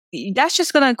so that's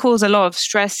just going to cause a lot of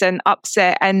stress and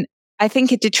upset. And I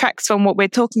think it detracts from what we're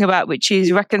talking about, which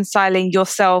is reconciling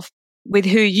yourself with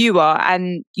who you are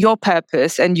and your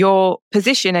purpose and your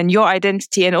position and your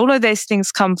identity. And all of those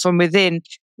things come from within.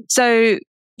 So,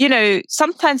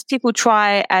 sometimes people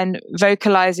try and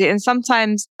vocalize it. And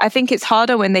sometimes I think it's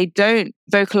harder when they don't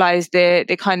vocalize their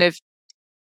kind of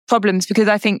problems, because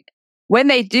I think when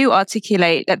they do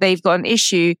articulate that they've got an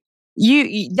issue,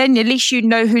 then at least you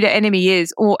know who the enemy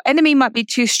is. Or enemy might be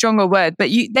too strong a word,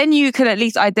 but then you can at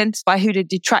least identify who the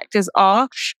detractors are,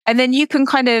 and then you can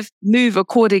kind of move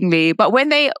accordingly. But when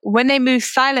they move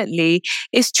silently,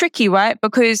 it's tricky, right?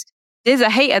 Because there's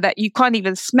a hater that you can't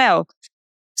even smell.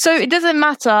 So it doesn't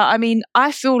matter. I mean,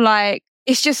 I feel like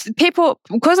it's just people,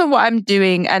 because of what I'm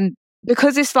doing, and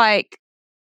because it's like,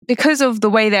 because of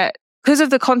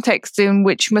the context in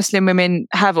which Muslim women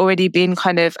have already been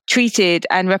kind of treated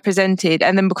and represented,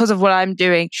 and then because of what I'm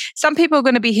doing, some people are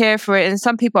going to be here for it and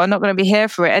some people are not going to be here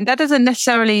for it. And that doesn't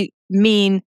necessarily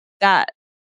mean that,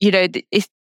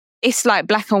 it's like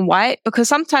black and white, because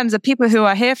sometimes the people who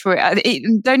are here for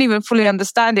it don't even fully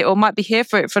understand it, or might be here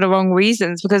for it for the wrong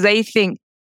reasons, because they think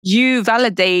you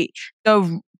validate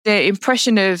the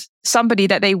impression of somebody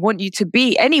that they want you to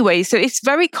be anyway. So it's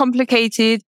very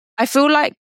complicated. I feel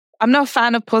like I'm not a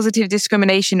fan of positive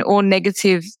discrimination or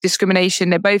negative discrimination.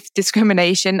 They're both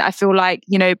discrimination. I feel like,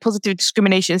 positive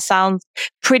discrimination sounds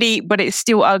pretty, but it's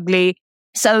still ugly.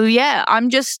 So yeah, I'm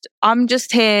just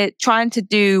here trying to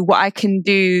do what I can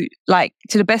do, like,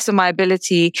 to the best of my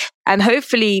ability. And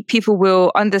hopefully people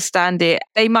will understand it.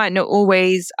 They might not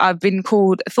always. I've been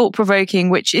called thought-provoking,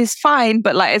 which is fine.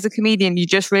 But like, as a comedian, you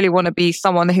just really want to be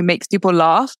someone who makes people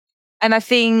laugh. And I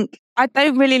think I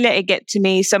don't really let it get to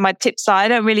me. So my tips are, I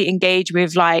don't really engage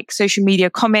with like social media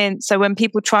comments. So when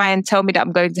people try and tell me that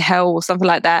I'm going to hell or something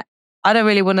like that, I don't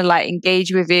really want to like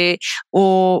engage with it.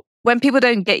 Or when people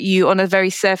don't get you on a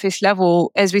very surface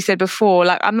level, as we said before,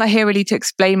 like, I'm not here really to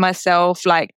explain myself.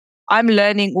 Like, I'm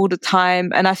learning all the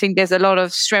time. And I think there's a lot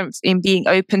of strength in being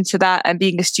open to that and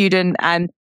being a student.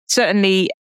 And certainly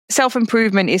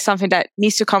self-improvement is something that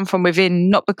needs to come from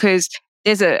within, not because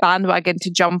there's a bandwagon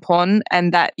to jump on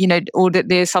and that, or that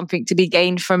there's something to be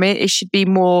gained from it. It should be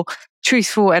more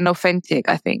truthful and authentic,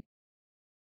 I think.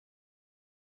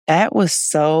 That was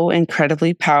so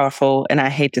incredibly powerful. And I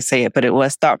hate to say it, but it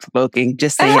was thought-provoking.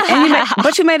 Just saying it.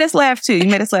 But you made us laugh too. You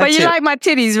made us laugh too. But you like my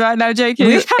titties right now,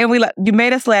 joking. You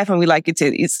made us laugh and we like your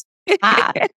titties.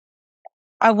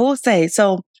 I will say,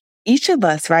 so each of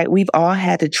us, right, we've all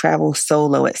had to travel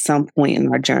solo at some point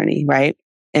in our journey, right?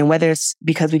 And whether it's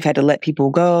because we've had to let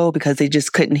people go because they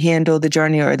just couldn't handle the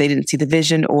journey or they didn't see the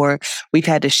vision, or we've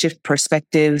had to shift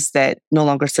perspectives that no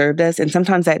longer served us. And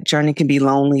sometimes that journey can be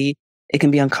lonely. It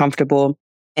can be uncomfortable.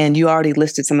 And you already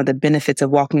listed some of the benefits of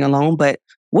walking alone, but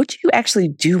what do you actually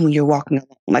do when you're walking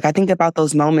alone? Like, I think about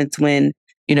those moments when,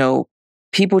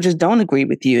 people just don't agree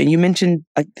with you. And you mentioned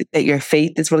like that your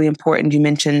faith is really important. You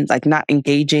mentioned like not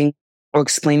engaging or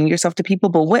explaining yourself to people,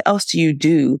 but what else do you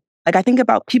do? Like I think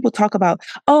about people talk about,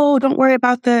 oh, don't worry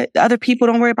about the other people,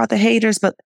 don't worry about the haters.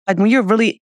 But like when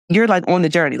you're like on the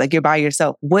journey, like you're by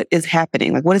yourself. What is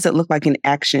happening? Like what does it look like in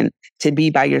action to be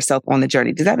by yourself on the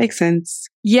journey? Does that make sense?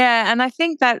 Yeah. And I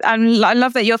think that I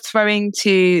love that you're throwing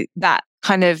to that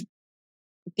kind of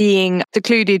being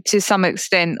secluded to some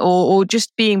extent or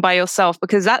just being by yourself,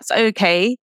 because that's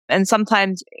okay. And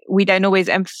sometimes we don't always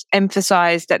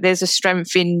emphasize that there's a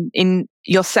strength in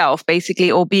yourself,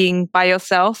 basically, or being by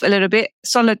yourself a little bit.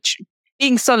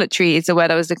 Being solitary is the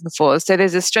word I was looking for. So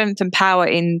there's a strength and power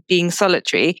in being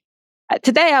solitary.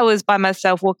 Today I was by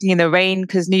myself walking in the rain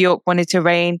because New York wanted to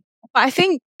rain. But I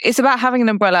think it's about having an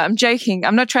umbrella. I'm joking.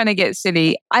 I'm not trying to get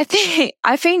silly. I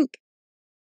think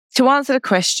to answer the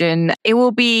question, it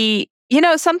will be,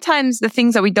 sometimes the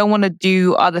things that we don't want to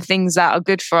do are the things that are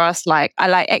good for us. Like I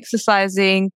like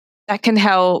exercising, that can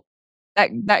help, that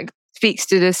speaks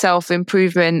to the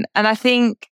self-improvement. And I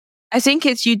think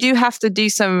it's, you do have to do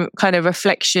some kind of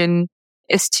reflection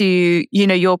as to,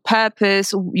 your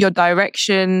purpose, your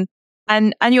direction,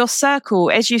 and your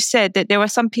circle. As you said, that there are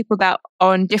some people that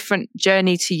are on different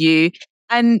journey to you.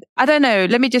 And I don't know,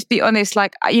 let me just be honest.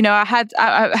 Like, I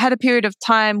had a period of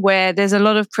time where there's a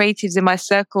lot of creatives in my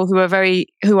circle who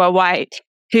are white,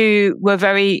 who were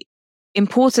very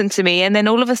important to me. And then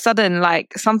all of a sudden,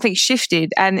 like something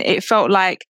shifted and it felt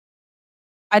like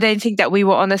I don't think that we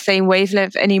were on the same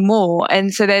wavelength anymore.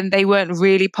 And so then they weren't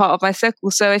really part of my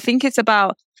circle. So I think it's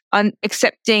about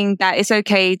accepting that it's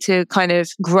okay to kind of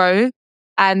grow,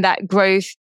 and that growth,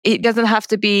 it doesn't have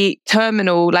to be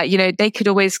terminal. Like, they could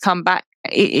always come back,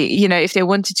 if they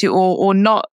wanted to or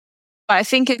not. But I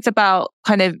think it's about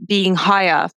kind of being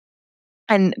higher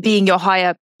and being your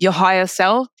higher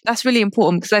self. That's really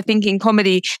important, because I think in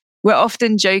comedy, we're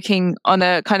often joking on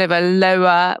a kind of a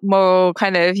lower moral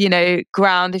kind of,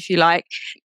 ground, if you like.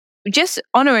 Just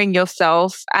honoring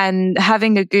yourself and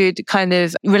having a good kind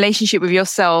of relationship with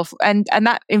yourself. And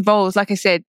that involves, like I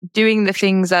said, doing the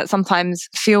things that sometimes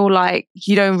feel like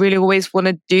you don't really always want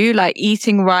to do, like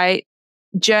eating right.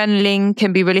 Journaling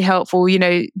can be really helpful,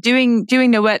 doing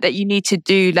the work that you need to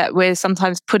do that we're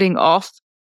sometimes putting off.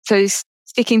 So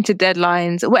sticking to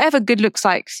deadlines, whatever good looks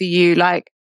like for you.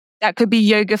 Like that could be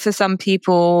yoga for some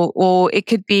people, or it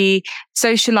could be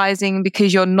socializing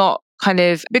because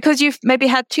because you've maybe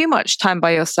had too much time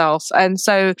by yourself. And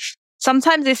so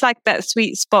sometimes it's like that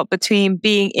sweet spot between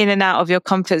being in and out of your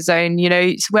comfort zone.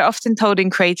 We're often told in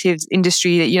creative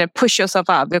industry that, push yourself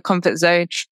out of your comfort zone.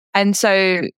 And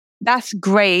so that's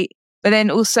great. But then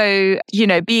also,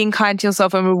 being kind to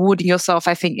yourself and rewarding yourself,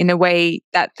 I think, in a way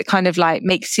that kind of like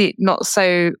makes it not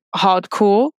so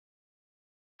hardcore.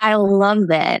 I love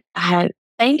that.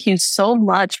 Thank you so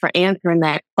much for answering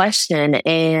that question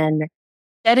and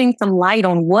shedding some light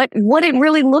on what it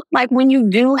really looked like when you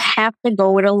do have to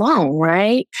go it alone,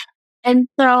 right? And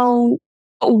so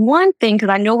one thing, because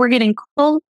I know we're getting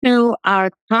close to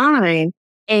our time,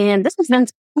 and this has been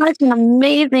such an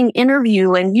amazing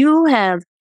interview, and you have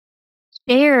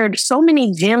shared so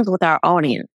many gems with our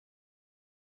audience.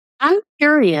 I'm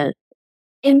curious,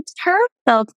 in terms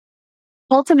of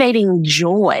cultivating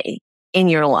joy in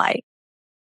your life,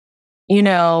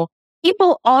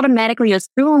 people automatically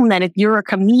assume that if you're a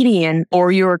comedian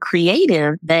or you're a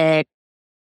creative, that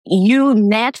you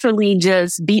naturally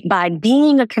just by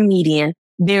being a comedian,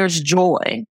 there's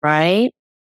joy, right?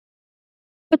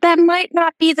 But that might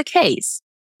not be the case.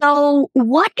 So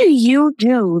what do you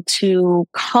do to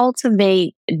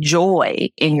cultivate joy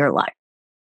in your life?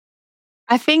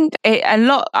 I think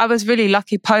I was really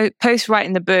lucky post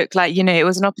writing the book, it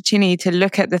was an opportunity to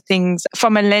look at the things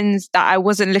from a lens that I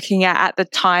wasn't looking at the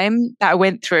time that I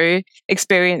went through,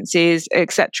 experiences,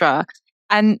 etc.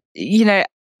 And,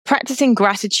 practicing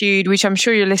gratitude, which I'm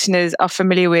sure your listeners are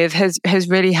familiar with, has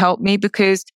really helped me,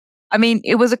 because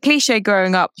it was a cliche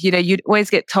growing up. You'd always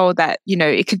get told that,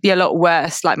 it could be a lot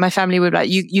worse. Like my family would be like,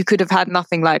 you could have had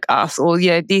nothing like us, or,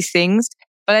 these things.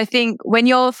 But I think when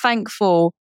you're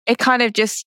thankful, it kind of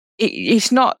just,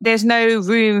 it's not, there's no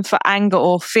room for anger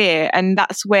or fear. And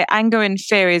that's where anger and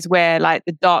fear is where like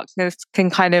the darkness can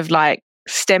kind of like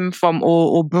stem from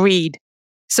or breed.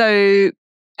 So,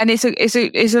 and it's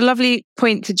a lovely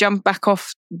point to jump back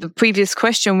off the previous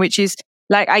question, which is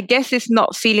like, I guess it's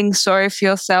not feeling sorry for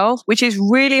yourself, which is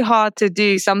really hard to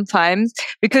do sometimes,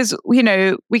 because, we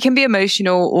can be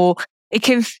emotional, or it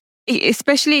can,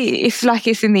 especially if like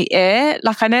it's in the air.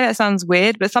 Like I know that sounds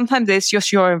weird, but sometimes it's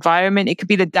just your environment. It could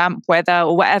be the damp weather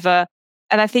or whatever.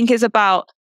 And I think it's about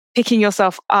picking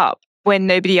yourself up when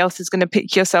nobody else is going to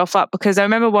pick yourself up. Because I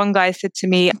remember one guy said to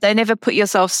me, don't ever put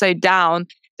yourself so down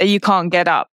that you can't get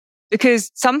up.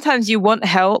 Because sometimes you want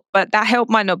help, but that help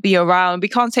might not be around. We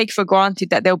can't take for granted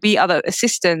that there'll be other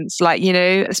assistance, like,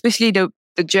 especially the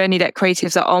journey that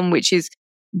creatives are on, which is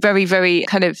very, very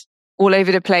kind of all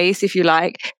over the place, if you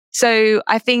like. So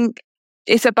I think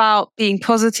it's about being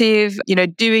positive,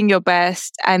 doing your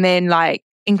best, and then like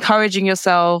encouraging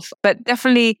yourself. But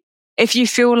definitely, if you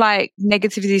feel like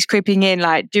negativity is creeping in,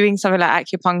 like doing something like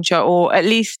acupuncture, or at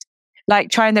least like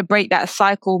trying to break that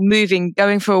cycle, moving,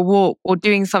 going for a walk, or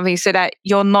doing something so that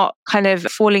you're not kind of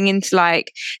falling into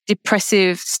like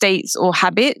depressive states or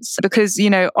habits. Because,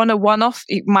 on a one-off,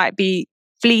 it might be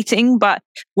fleeting, but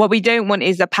what we don't want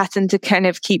is a pattern to kind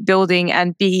of keep building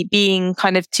and being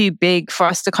kind of too big for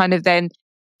us to kind of then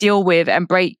deal with and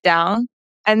break down.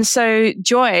 And so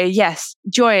joy, yes,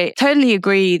 joy, totally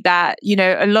agree that,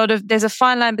 there's a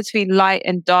fine line between light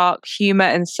and dark, humor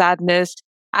and sadness.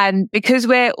 And because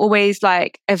we're always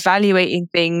like evaluating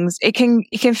things, it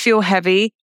can feel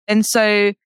heavy. And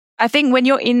so I think when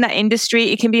you're in that industry,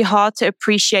 it can be hard to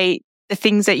appreciate the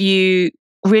things that you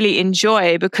really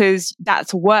enjoy because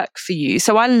that's work for you.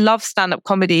 So I love stand-up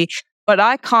comedy, but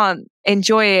I can't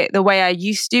enjoy it the way I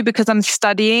used to because I'm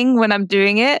studying when I'm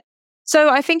doing it. So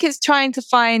I think it's trying to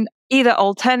find either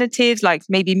alternatives like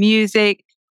maybe music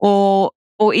or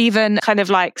even kind of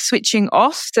like switching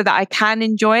off so that I can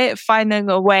enjoy it, finding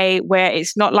a way where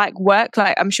it's not like work.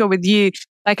 Like I'm sure with you,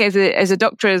 like as a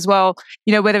doctor as well,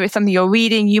 whether it's something you're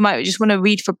reading, you might just want to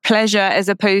read for pleasure as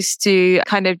opposed to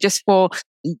kind of just for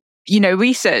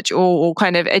research or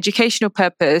kind of educational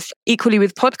purpose. Equally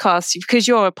with podcasts, because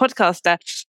you're a podcaster,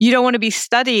 you don't want to be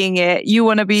studying it. You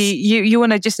want to be, you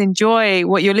want to just enjoy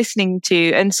what you're listening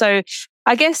to. And so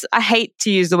I guess I hate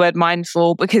to use the word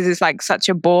mindful because it's like such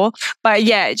a bore, but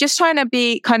yeah, just trying to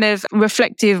be kind of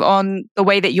reflective on the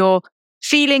way that you're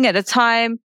feeling at the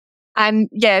time. And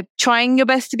yeah, trying your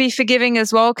best to be forgiving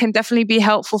as well can definitely be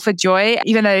helpful for joy,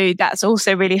 even though that's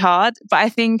also really hard. But I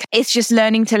think it's just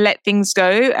learning to let things go.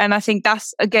 And I think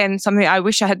that's, again, something I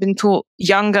wish I had been taught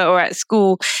younger or at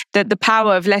school, that the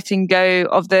power of letting go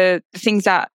of the things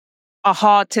that are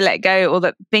hard to let go, or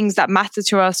the things that matter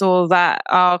to us, or that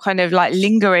are kind of like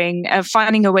lingering, and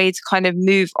finding a way to kind of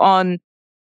move on.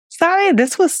 Sadia,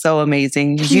 this was so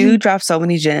amazing. You dropped so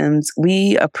many gems.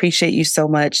 We appreciate you so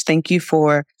much. Thank you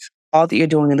for all that you're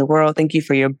doing in the world. Thank you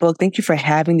for your book. Thank you for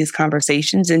having these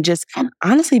conversations and just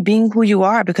honestly being who you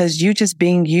are, because you just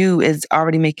being you is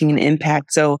already making an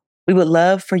impact. So we would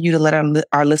love for you to let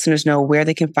our listeners know where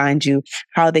they can find you,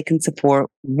 how they can support.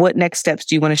 What next steps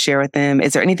do you want to share with them?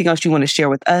 Is there anything else you want to share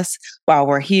with us while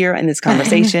we're here in this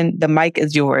conversation? The mic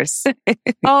is yours.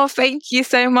 Oh, thank you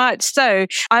so much. So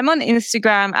I'm on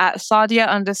Instagram at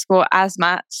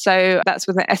Sadia_Azmat. So that's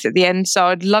with an S at the end. So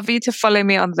I'd love you to follow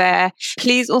me on there.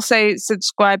 Please also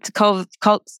subscribe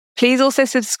to Please also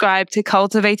subscribe to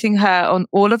Cultivating Her on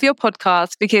all of your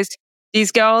podcasts, because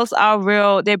these girls are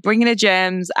real. They're bringing the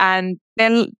gems, and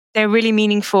they're really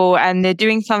meaningful, and they're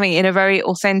doing something in a very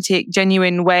authentic,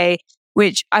 genuine way,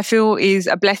 which I feel is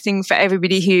a blessing for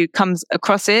everybody who comes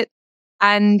across it.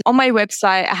 And on my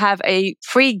website, I have a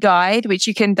free guide, which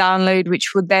you can download,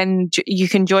 which will then, you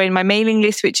can join my mailing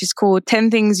list, which is called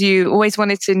 10 Things You Always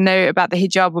Wanted to Know About the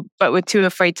Hijab, but Were Too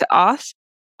Afraid to Ask.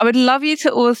 I would love you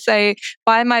to also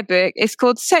buy my book. It's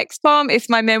called Sex Bomb. It's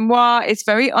my memoir. It's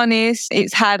very honest.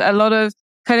 It's had a lot of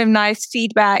kind of nice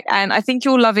feedback, and I think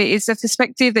you'll love it. It's a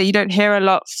perspective that you don't hear a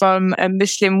lot from a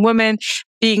Muslim woman,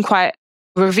 being quite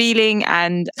revealing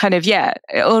and kind of,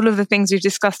 all of the things we've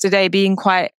discussed today, being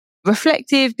quite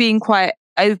reflective, being quite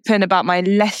open about my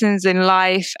lessons in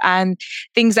life and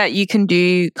things that you can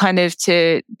do kind of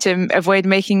to avoid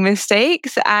making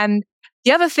mistakes. And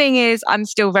the other thing is I'm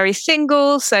still very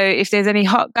single. So if there's any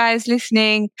hot guys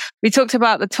listening, we talked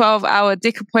about the 12-hour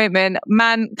dick appointment.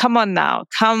 Man, come on now.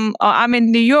 I'm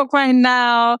in New York right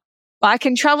now, but I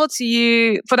can travel to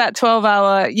you for that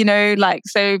 12-hour,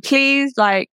 so please,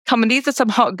 come on. These are some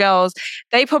hot girls.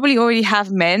 They probably already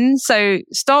have men. So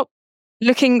stop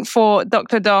looking for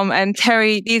Dr. Dom and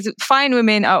Terry. These fine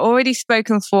women are already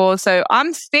spoken for. So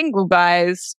I'm single,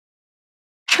 guys.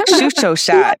 Shoot your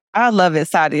shot. I love it,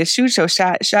 Sadia. Shoot your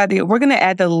shot. Sadia, we're going to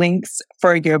add the links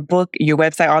for your book, your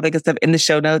website, all that good stuff in the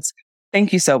show notes.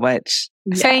 Thank you so much.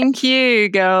 Yes. Thank you,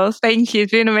 girls. Thank you.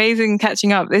 It's been amazing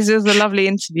catching up. This was a lovely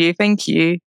interview. Thank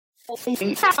you.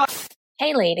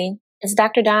 Hey, lady. It's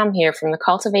Dr. Dom here from the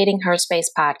Cultivating Her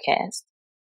Space podcast.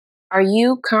 Are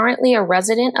you currently a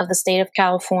resident of the state of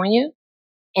California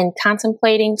and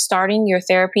contemplating starting your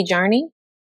therapy journey?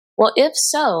 Well, if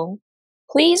so,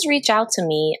 please reach out to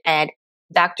me at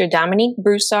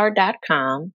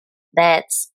drdominiquebroussard.com.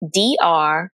 That's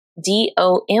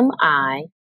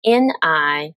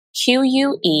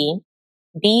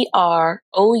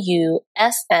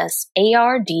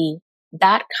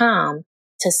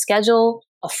to schedule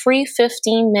a free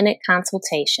 15-minute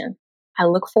consultation. I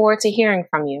look forward to hearing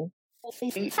from you.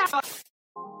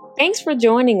 Thanks for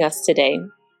joining us today.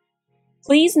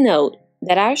 Please note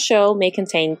that our show may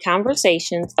contain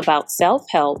conversations about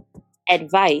self-help,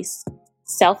 advice,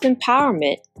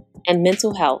 self-empowerment, and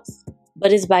mental health,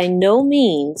 but is by no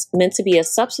means meant to be a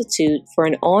substitute for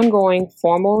an ongoing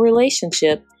formal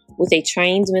relationship with a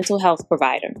trained mental health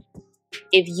provider.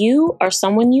 If you or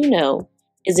someone you know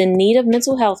is in need of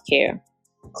mental health care,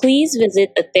 please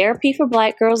visit the Therapy for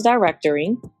Black Girls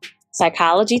directory,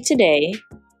 Psychology Today,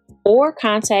 or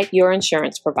contact your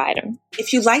insurance provider.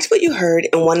 If you liked what you heard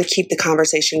and want to keep the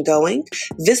conversation going,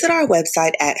 visit our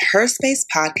website at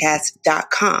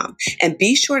herspacepodcast.com and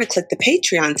be sure to click the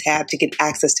Patreon tab to get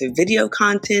access to video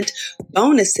content,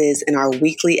 bonuses, and our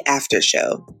weekly after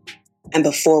show. And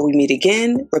before we meet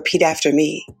again, repeat after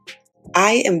me.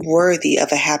 I am worthy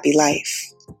of a happy life.